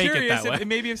 but I'm curious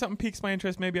maybe if something piques my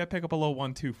interest, maybe I pick up a little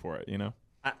 1-2 for it. You know.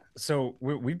 So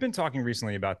we've been talking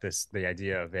recently about the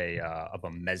idea of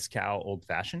a mezcal old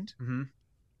fashioned. Mm-hmm.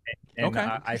 And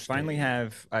I finally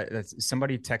have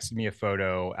somebody texted me a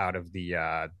photo out of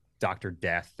the Dr.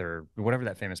 Death or whatever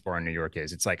that famous bar in New York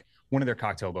is. It's like one of their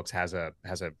cocktail books has a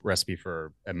recipe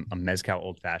for a mezcal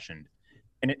old fashioned,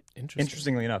 and it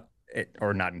interestingly enough,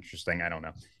 or not interesting, I don't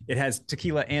know. It has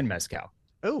tequila and mezcal.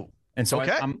 Oh, and so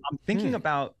I'm thinking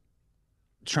about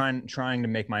trying to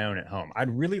make my own at home. I'd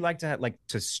really like to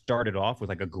to start it off with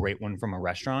like a great one from a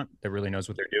restaurant that really knows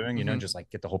what they're doing, you know, just like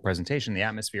get the whole presentation, the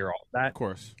atmosphere, all of that. Of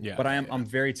course. Yeah. But I'm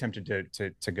very tempted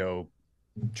to go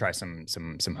try some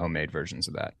homemade versions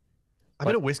of that. I'm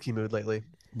in a whiskey mood lately.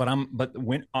 But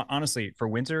honestly, for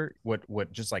winter,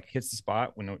 what just like hits the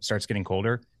spot when it starts getting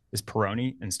colder is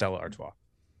Peroni and Stella Artois.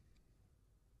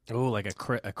 Oh, like a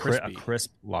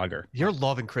crisp lager. You're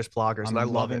loving crisp lagers, and I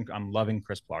love it. I'm loving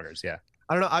crisp lagers. Yeah.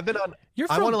 I don't know.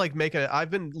 I want to like I've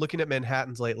been looking at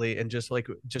Manhattans lately and just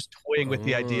toying with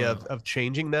the idea of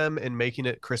changing them and making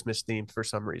it Christmas themed for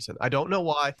some reason. I don't know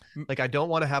why. Like, I don't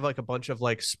want to have like a bunch of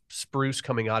like spruce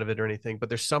coming out of it or anything, but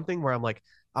there's something where I'm like,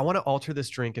 I want to alter this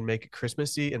drink and make it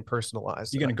Christmassy and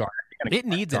personalized. You're gonna garnish. It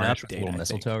needs an update. Little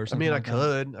mistletoe or something. I mean,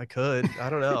 I could. I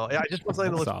don't know. I just want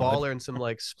something that looks baller and some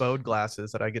like Spode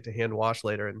glasses that I get to hand wash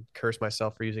later and curse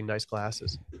myself for using nice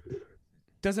glasses.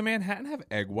 Does a Manhattan have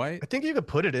egg white? I think you could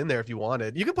put it in there if you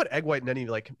wanted. You could put egg white in any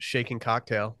like shaking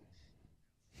cocktail.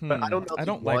 But I don't know. I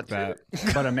don't like that.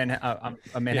 But a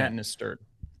Manhattan is stirred.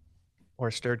 Or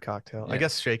a stirred cocktail. Yeah. I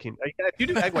guess shaking. If you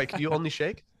do egg white, can you only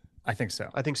shake? I think so.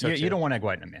 I think so. You don't want egg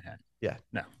white in a Manhattan. Yeah.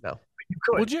 No. You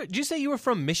could. Did you say you were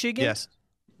from Michigan? Yes.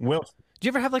 Will. Do you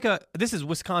ever have this is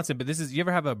Wisconsin, but you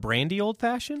ever have a brandy old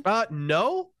fashioned?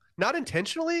 No, not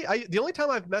intentionally. The only time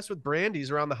I've messed with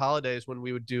brandies around the holidays when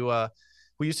we would do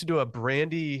we used to do a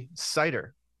brandy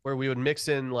cider where we would mix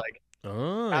in like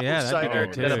apple cider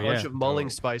and a bunch of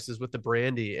mulling spices with the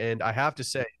brandy, and I have to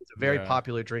say it's a very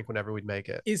popular drink whenever we'd make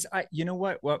it. You know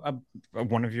what? Well,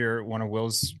 one of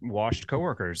Will's washed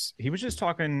coworkers, he was just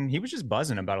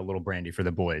buzzing about a little brandy for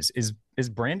the boys. Is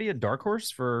brandy a dark horse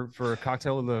for a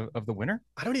cocktail of the winter?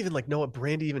 I don't even know what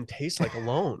brandy even tastes like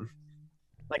alone.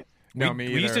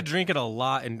 We used to drink it a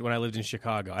lot when I lived in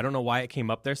Chicago. I don't know why it came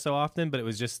up there so often, but it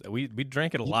was just we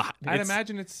drank it a lot. I'd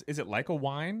imagine is it like a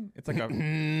wine? It's like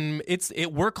a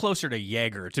we're closer to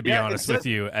Jaeger, to be honest with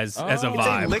you, as a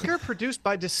vibe. It's a liquor produced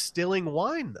by distilling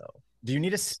wine, though. Do you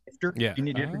need a snifter? Yeah, you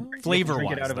need flavor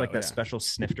drink it out of like that special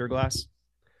snifter glass.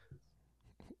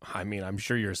 I mean, I'm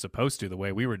sure you're supposed to. The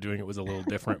way we were doing it was a little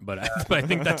different, but I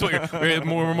think that's what we're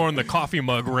more in the coffee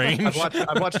mug range.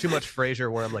 I've watched too much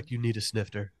Frasier, where I'm like, you need a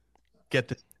snifter. Get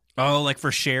this. Oh, like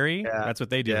for sherry? Yeah. That's what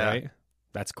they do, right?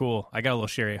 That's cool. I got a little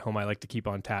sherry at home I like to keep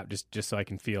on tap just so I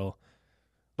can feel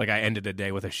like I ended a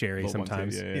day with a sherry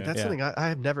sometimes. That's something I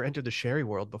have never entered the sherry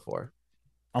world before.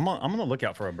 I'm on the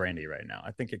lookout for a brandy right now.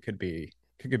 I think it could be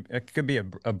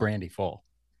a brandy fall.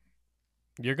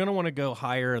 You're gonna want to go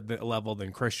higher level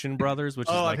than Christian Brothers, which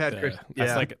is like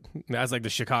that's like the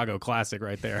Chicago classic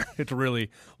right there. It's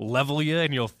really level you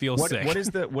and you'll feel sick. What is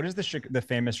the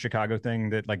famous Chicago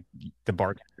thing that like the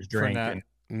bartenders drink?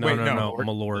 No,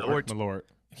 Malort.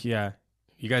 Yeah,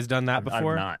 you guys done that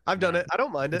before? I've done it. I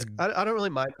don't mind it. I don't really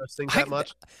mind those things that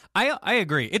much. I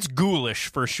agree. It's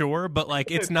ghoulish for sure, but like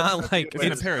it's not like it's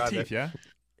an aperitif, yeah.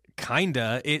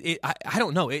 Kinda. I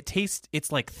don't know.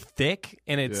 It's like thick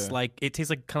and it's like it tastes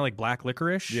like kind of like black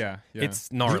licorice. Yeah.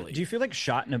 It's gnarly. Do you feel like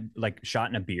shot in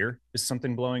a beer is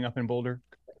something blowing up in Boulder?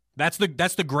 That's the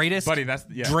greatest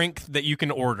drink that you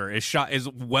can order is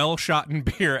well shot in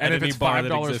beer and at if it's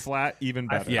 $5 flat, even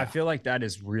better. I feel like that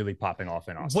is really popping off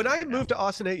in Austin. When I moved to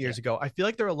Austin 8 years ago, I feel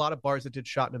like there were a lot of bars that did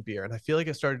shot in a beer, and I feel like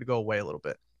it started to go away a little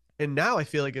bit. And now I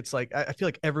feel like it's like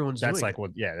everyone's doing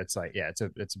it.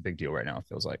 It's a big deal right now. It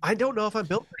feels like I don't know if I'm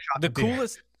built for shot.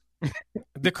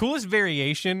 The coolest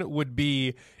variation would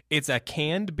be it's a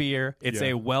canned beer. It's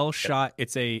a well shot.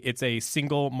 It's a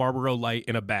single Marlboro Light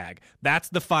in a bag. That's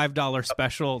the $5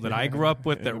 special that I grew up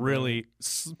with.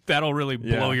 That'll really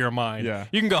blow your mind. Yeah.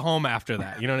 You can go home after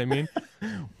that. You know what I mean?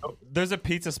 There's a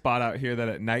pizza spot out here that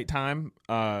at nighttime,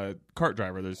 Cart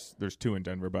Driver. There's two in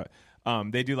Denver, but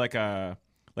they do like a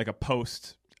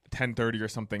post 10:30 or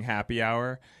something happy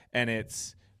hour, and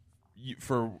it's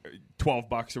for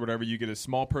 $12 or whatever. You get a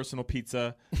small personal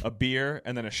pizza, a beer,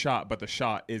 and then a shot. But the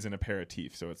shot is an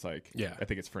aperitif, so it's like I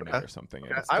think it's Fernet or something.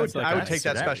 I would take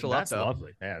that special up though. That's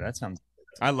lovely. Yeah, that sounds.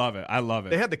 I love it.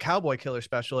 They had the Cowboy Killer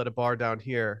special at a bar down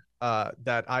here.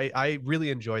 That I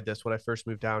really enjoyed this when I first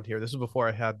moved down here. This was before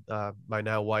I had my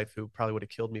now wife, who probably would have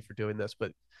killed me for doing this,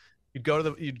 but.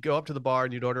 You'd go up to the bar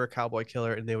and you'd order a Cowboy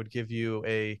Killer, and they would give you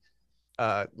a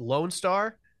Lone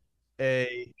Star,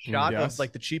 a shot of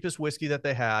like the cheapest whiskey that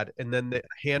they had, and then the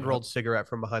hand-rolled cigarette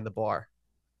from behind the bar.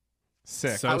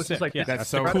 Sick. So I was sick. just like, that's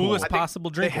the coolest possible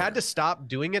drink. They had to stop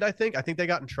doing it. I think they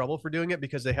got in trouble for doing it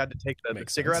because they had to take the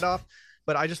cigarette off.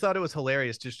 But I just thought it was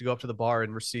hilarious just to go up to the bar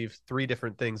and receive 3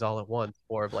 different things all at once,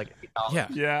 or like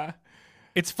 $8. Yeah.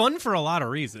 It's fun for a lot of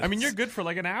reasons. I mean, you're good for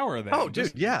like an hour then. Oh,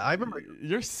 dude, yeah, I remember.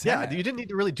 You're set. Yeah, you didn't need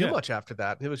to really do much after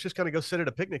that. It was just kind of go sit at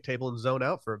a picnic table and zone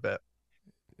out for a bit.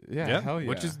 Yeah, hell yeah.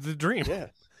 Which is the dream. Yeah.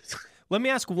 Let me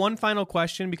ask one final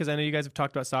question, because I know you guys have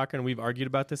talked about soccer and we've argued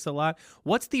about this a lot.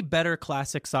 What's the better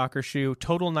classic soccer shoe,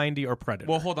 Total 90 or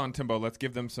Predator? Well, hold on, Timbo. Let's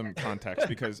give them some context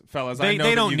because, fellas, I know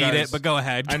they don't need it, but go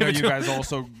ahead. I know you guys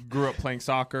also grew up playing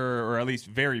soccer, or at least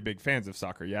very big fans of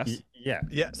soccer, yes? Yeah.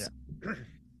 Yes. Yeah.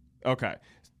 Okay.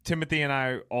 Timothy and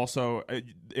I also,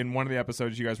 in one of the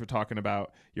episodes, you guys were talking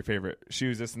about your favorite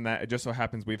shoes, this and that. It just so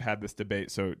happens we've had this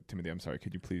debate. So, Timothy, I'm sorry.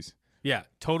 Could you please... Yeah,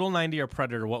 Total 90 or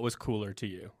Predator, what was cooler to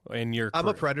you in your career? I'm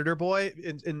a Predator boy,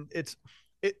 and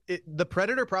the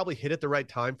Predator probably hit at the right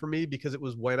time for me because it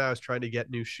was when I was trying to get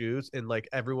new shoes, and like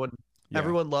everyone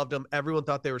loved them, everyone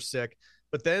thought they were sick.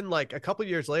 But then like a couple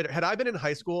years later, had I been in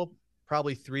high school,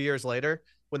 probably 3 years later,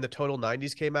 when the Total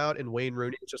 90s came out and Wayne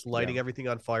Rooney was just lighting everything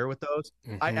on fire with those,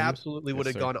 I absolutely would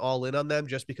have gone all in on them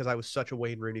just because I was such a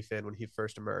Wayne Rooney fan when he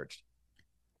first emerged.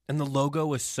 And the logo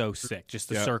was so sick. Just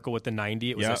the circle with the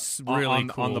 90. It was a really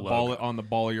cool on the logo. ball, on the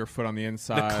ball of your foot on the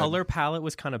inside. The color palette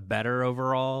was kind of better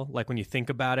overall, like when you think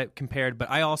about it compared. But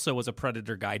I also was a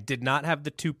Predator guy. Did not have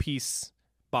the 2-piece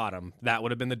bottom. That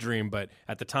would have been the dream. But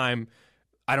at the time,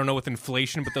 I don't know with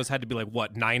inflation, but those had to be like,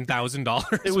 what,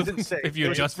 $9,000? It was insane. If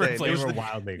you adjust for inflation. They were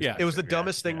wildly expensive. It was the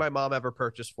dumbest thing my mom ever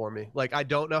purchased for me. Like, I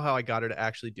don't know how I got her to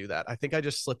actually do that. I think I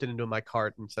just slipped it into my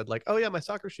cart and said like, oh yeah, my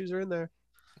soccer shoes are in there.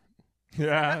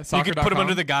 Yeah, you could put them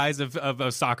under the guise of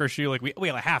a soccer shoe. Like we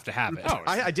have to have it. Oh,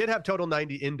 I did have Total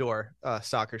 90 indoor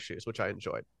soccer shoes, which I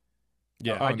enjoyed.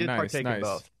 Yeah, I did partake in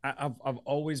both. I've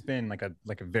always been like a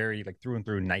very like through and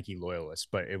through Nike loyalist,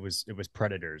 but it was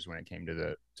Predators when it came to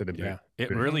the boot.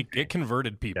 It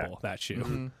converted people, that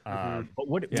shoe. But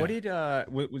what did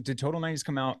Total 90s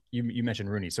come out? You mentioned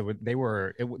Rooney, so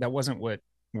that wasn't what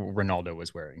Ronaldo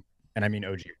was wearing, and I mean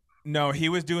OG. No, he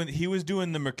was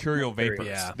doing the mercurial vapors.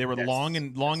 Yeah. They were long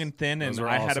and thin, and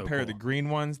I had a pair of the green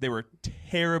ones. They were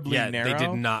terribly narrow. They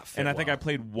did not fit. And I think I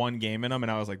played one game in them,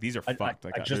 and I was like, "These are fucked."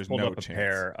 I just pulled up a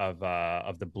pair of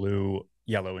the blue,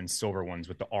 yellow, and silver ones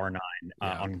with the R9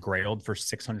 ungrailed for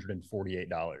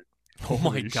 $648. Oh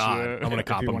my god! I'm gonna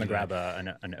cop them. I want to grab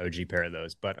an OG pair of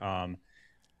those, but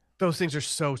those things are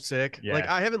so sick. Yeah. Like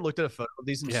I haven't looked at a photo of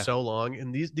these in so long,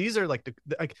 and these are like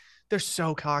they're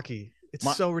so cocky.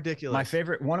 It's so ridiculous.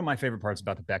 One of my favorite parts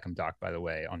about the Beckham doc, by the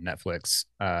way, on Netflix,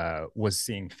 was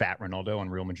seeing Fat Ronaldo on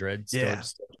Real Madrid.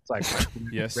 It's like,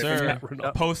 yes, sir.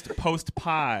 Post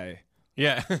pie.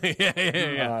 Yeah,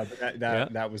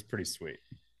 that was pretty sweet.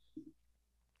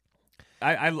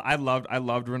 I loved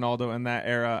Ronaldo in that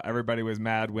era. Everybody was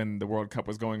mad when the World Cup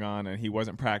was going on and he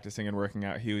wasn't practicing and working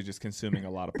out. He was just consuming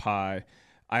a lot of pie.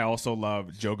 I also love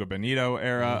Joga Bonito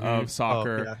era of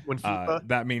soccer. Oh, yeah. When FIFA?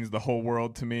 That means the whole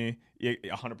world to me,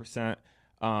 100%.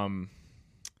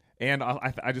 And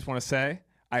I just want to say,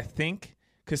 I think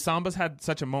because Samba's had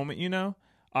such a moment,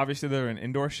 obviously they're an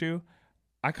indoor shoe.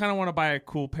 I kind of want to buy a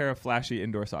cool pair of flashy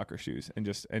indoor soccer shoes and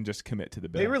just commit to the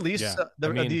bill. They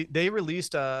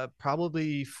released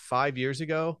probably 5 years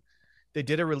ago. They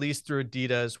did a release through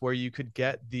Adidas where you could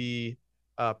get the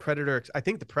Predator. I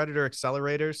think the Predator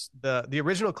accelerators, the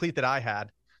original cleat that I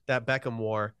had that Beckham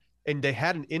wore, and they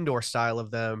had an indoor style of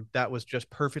them that was just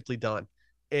perfectly done.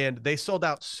 And they sold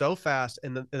out so fast,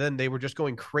 and then they were just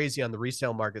going crazy on the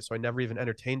resale market. So I never even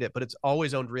entertained it. But it's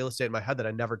always owned real estate in my head that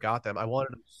I never got them. I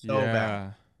wanted them so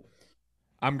bad.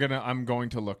 I'm going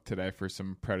to look today for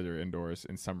some Predator indoors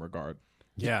in some regard.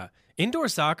 Yeah, indoor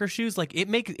soccer shoes, like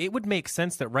it would make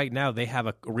sense that right now they have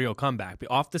a real comeback.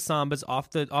 Off the Sambas,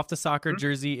 off the soccer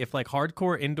jersey. If like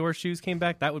hardcore indoor shoes came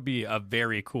back, that would be a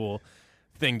very cool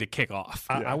thing to kick off.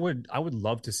 I would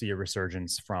love to see a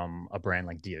resurgence from a brand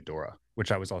like Diadora,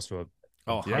 which I was also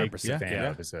a big fan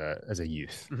of as a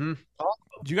youth. Mm-hmm.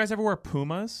 Did you guys ever wear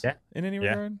Pumas in any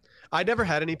regard? I never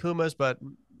had any Pumas, but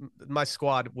my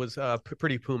squad was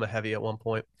pretty Puma heavy at one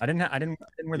point. I didn't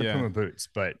wear the Puma boots,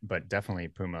 but definitely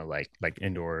Puma like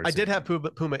indoors. I did have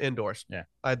Puma indoors. Yeah,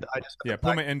 I just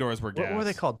Puma indoors were gas. What were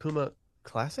they called? Puma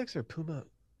Classics or Puma?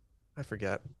 I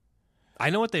forget. I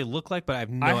know what they look like, but I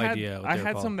have no idea. I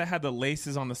had some that had the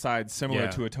laces on the side similar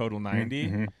to a Total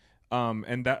 90. Mm-hmm.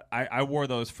 And that I wore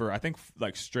those for I think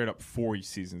like straight up 4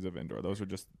 seasons of indoor. Those were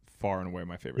just far and away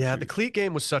my favorite. Yeah, shoes. the cleat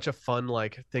game was such a fun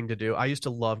thing to do. I used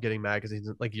to love getting magazines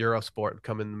like Eurosport would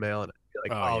come in the mail and I'd be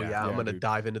like, I'm gonna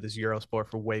dive into this Eurosport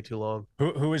for way too long.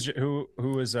 Who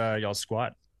was y'all's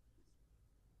squad?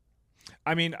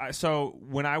 I mean, so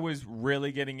when I was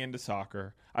really getting into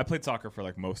soccer, I played soccer for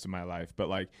like most of my life, but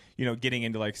like getting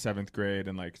into like 7th grade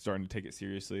and like starting to take it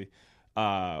seriously.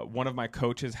 one of my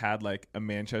coaches had like a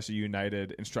Manchester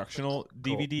United instructional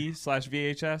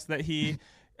DVD/VHS that he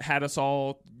had us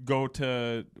all go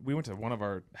to. We went to one of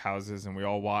our houses and we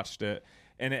all watched it,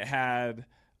 and it had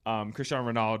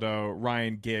Cristiano Ronaldo,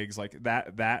 Ryan Giggs, like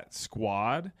that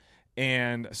squad.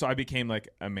 And so I became like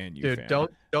a Man U fan.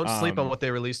 Don't sleep on what they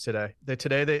released today.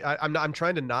 I'm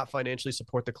trying to not financially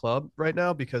support the club right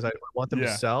now because I want them to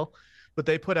sell. But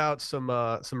they put out some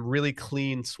really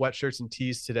clean sweatshirts and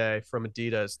tees today from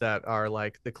Adidas that are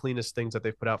like the cleanest things that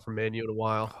they've put out for Man U in a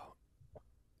while.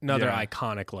 Another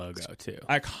iconic logo too.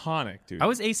 Iconic, dude. I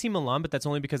was AC Milan, but that's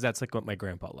only because that's like what my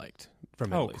grandpa liked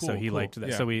from Italy. Cool, so he liked that.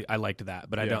 Yeah. So I liked that,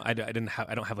 but I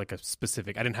don't have like a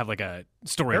specific. I didn't have like a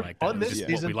story like that. It was just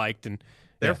what we liked, and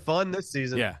they're fun this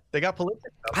season. Yeah, they got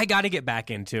political. I got to get back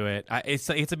into it. It's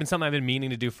been something I've been meaning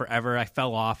to do forever. I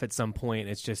fell off at some point.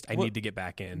 It's just I need to get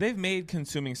back in. They've made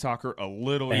consuming soccer a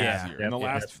little easier in the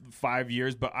last 5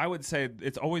 years, but I would say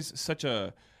it's always such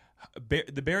the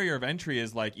barrier of entry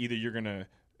is like either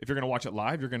if you're gonna watch it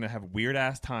live, you're gonna have weird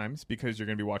ass times because you're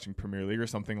gonna be watching Premier League or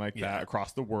something like that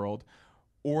across the world,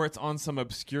 or it's on some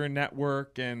obscure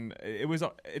network, and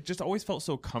it just always felt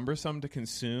so cumbersome to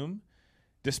consume.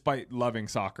 Despite loving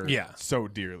soccer so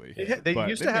dearly. They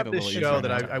used to have this show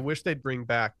that I wish they'd bring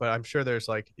back, but I'm sure there's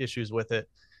like issues with it,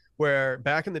 where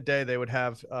back in the day they would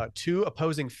have two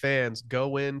opposing fans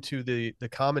go into the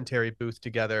commentary booth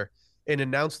together and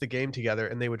announce the game together,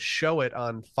 and they would show it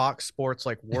on Fox Sports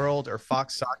like World or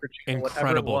Fox Soccer Channel.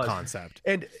 Incredible concept.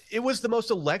 And it was the most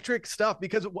electric stuff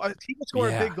because a team would score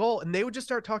a big goal and they would just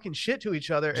start talking shit to each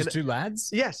other. Just two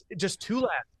lads? Yes, just two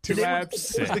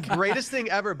lads. It was the greatest thing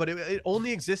ever, but it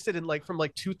only existed from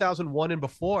 2001 and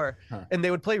before. And they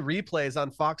would play replays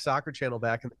on Fox Soccer Channel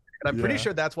back in the day. And I'm pretty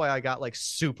sure that's why I got like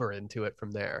super into it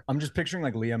from there. I'm just picturing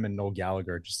like Liam and Noel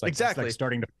Gallagher just like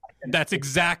starting to. That's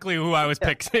exactly who I was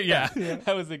picturing. Yeah,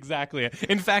 that was exactly it.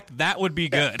 In fact, that would be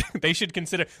good. They should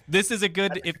consider this is a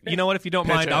good. If you know what, if you don't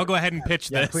mind, I'll go ahead and pitch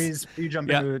this. Please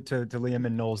jump into to Liam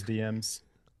and Noel's DMs.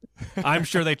 I'm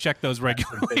sure they check those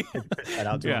regularly. That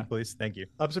out to him, please. Thank you.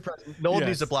 I'm surprised. Noel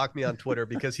needs to block me on Twitter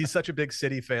because he's such a big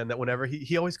City fan that whenever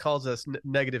he always calls us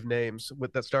negative names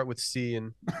that start with C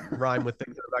and rhyme with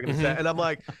things that I'm not going to say. And I'm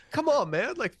like, come on,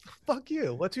 man. Like, fuck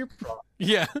you. What's your problem?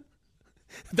 Yeah.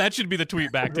 That should be the tweet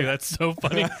back, dude. That's so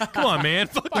funny. Come on, man.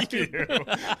 Fuck you.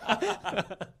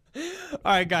 All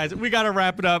right, guys. We got to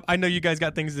wrap it up. I know you guys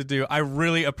got things to do. I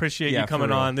really appreciate you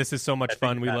coming on. This is so much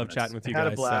fun. We love chatting with you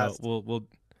guys. So we'll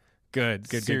Good.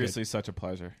 Seriously, such a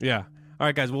pleasure. Yeah. All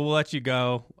right, guys. Well, we'll let you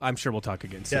go. I'm sure we'll talk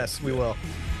again soon. Yes, we will. All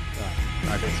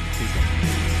right, guys.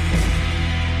 Peace.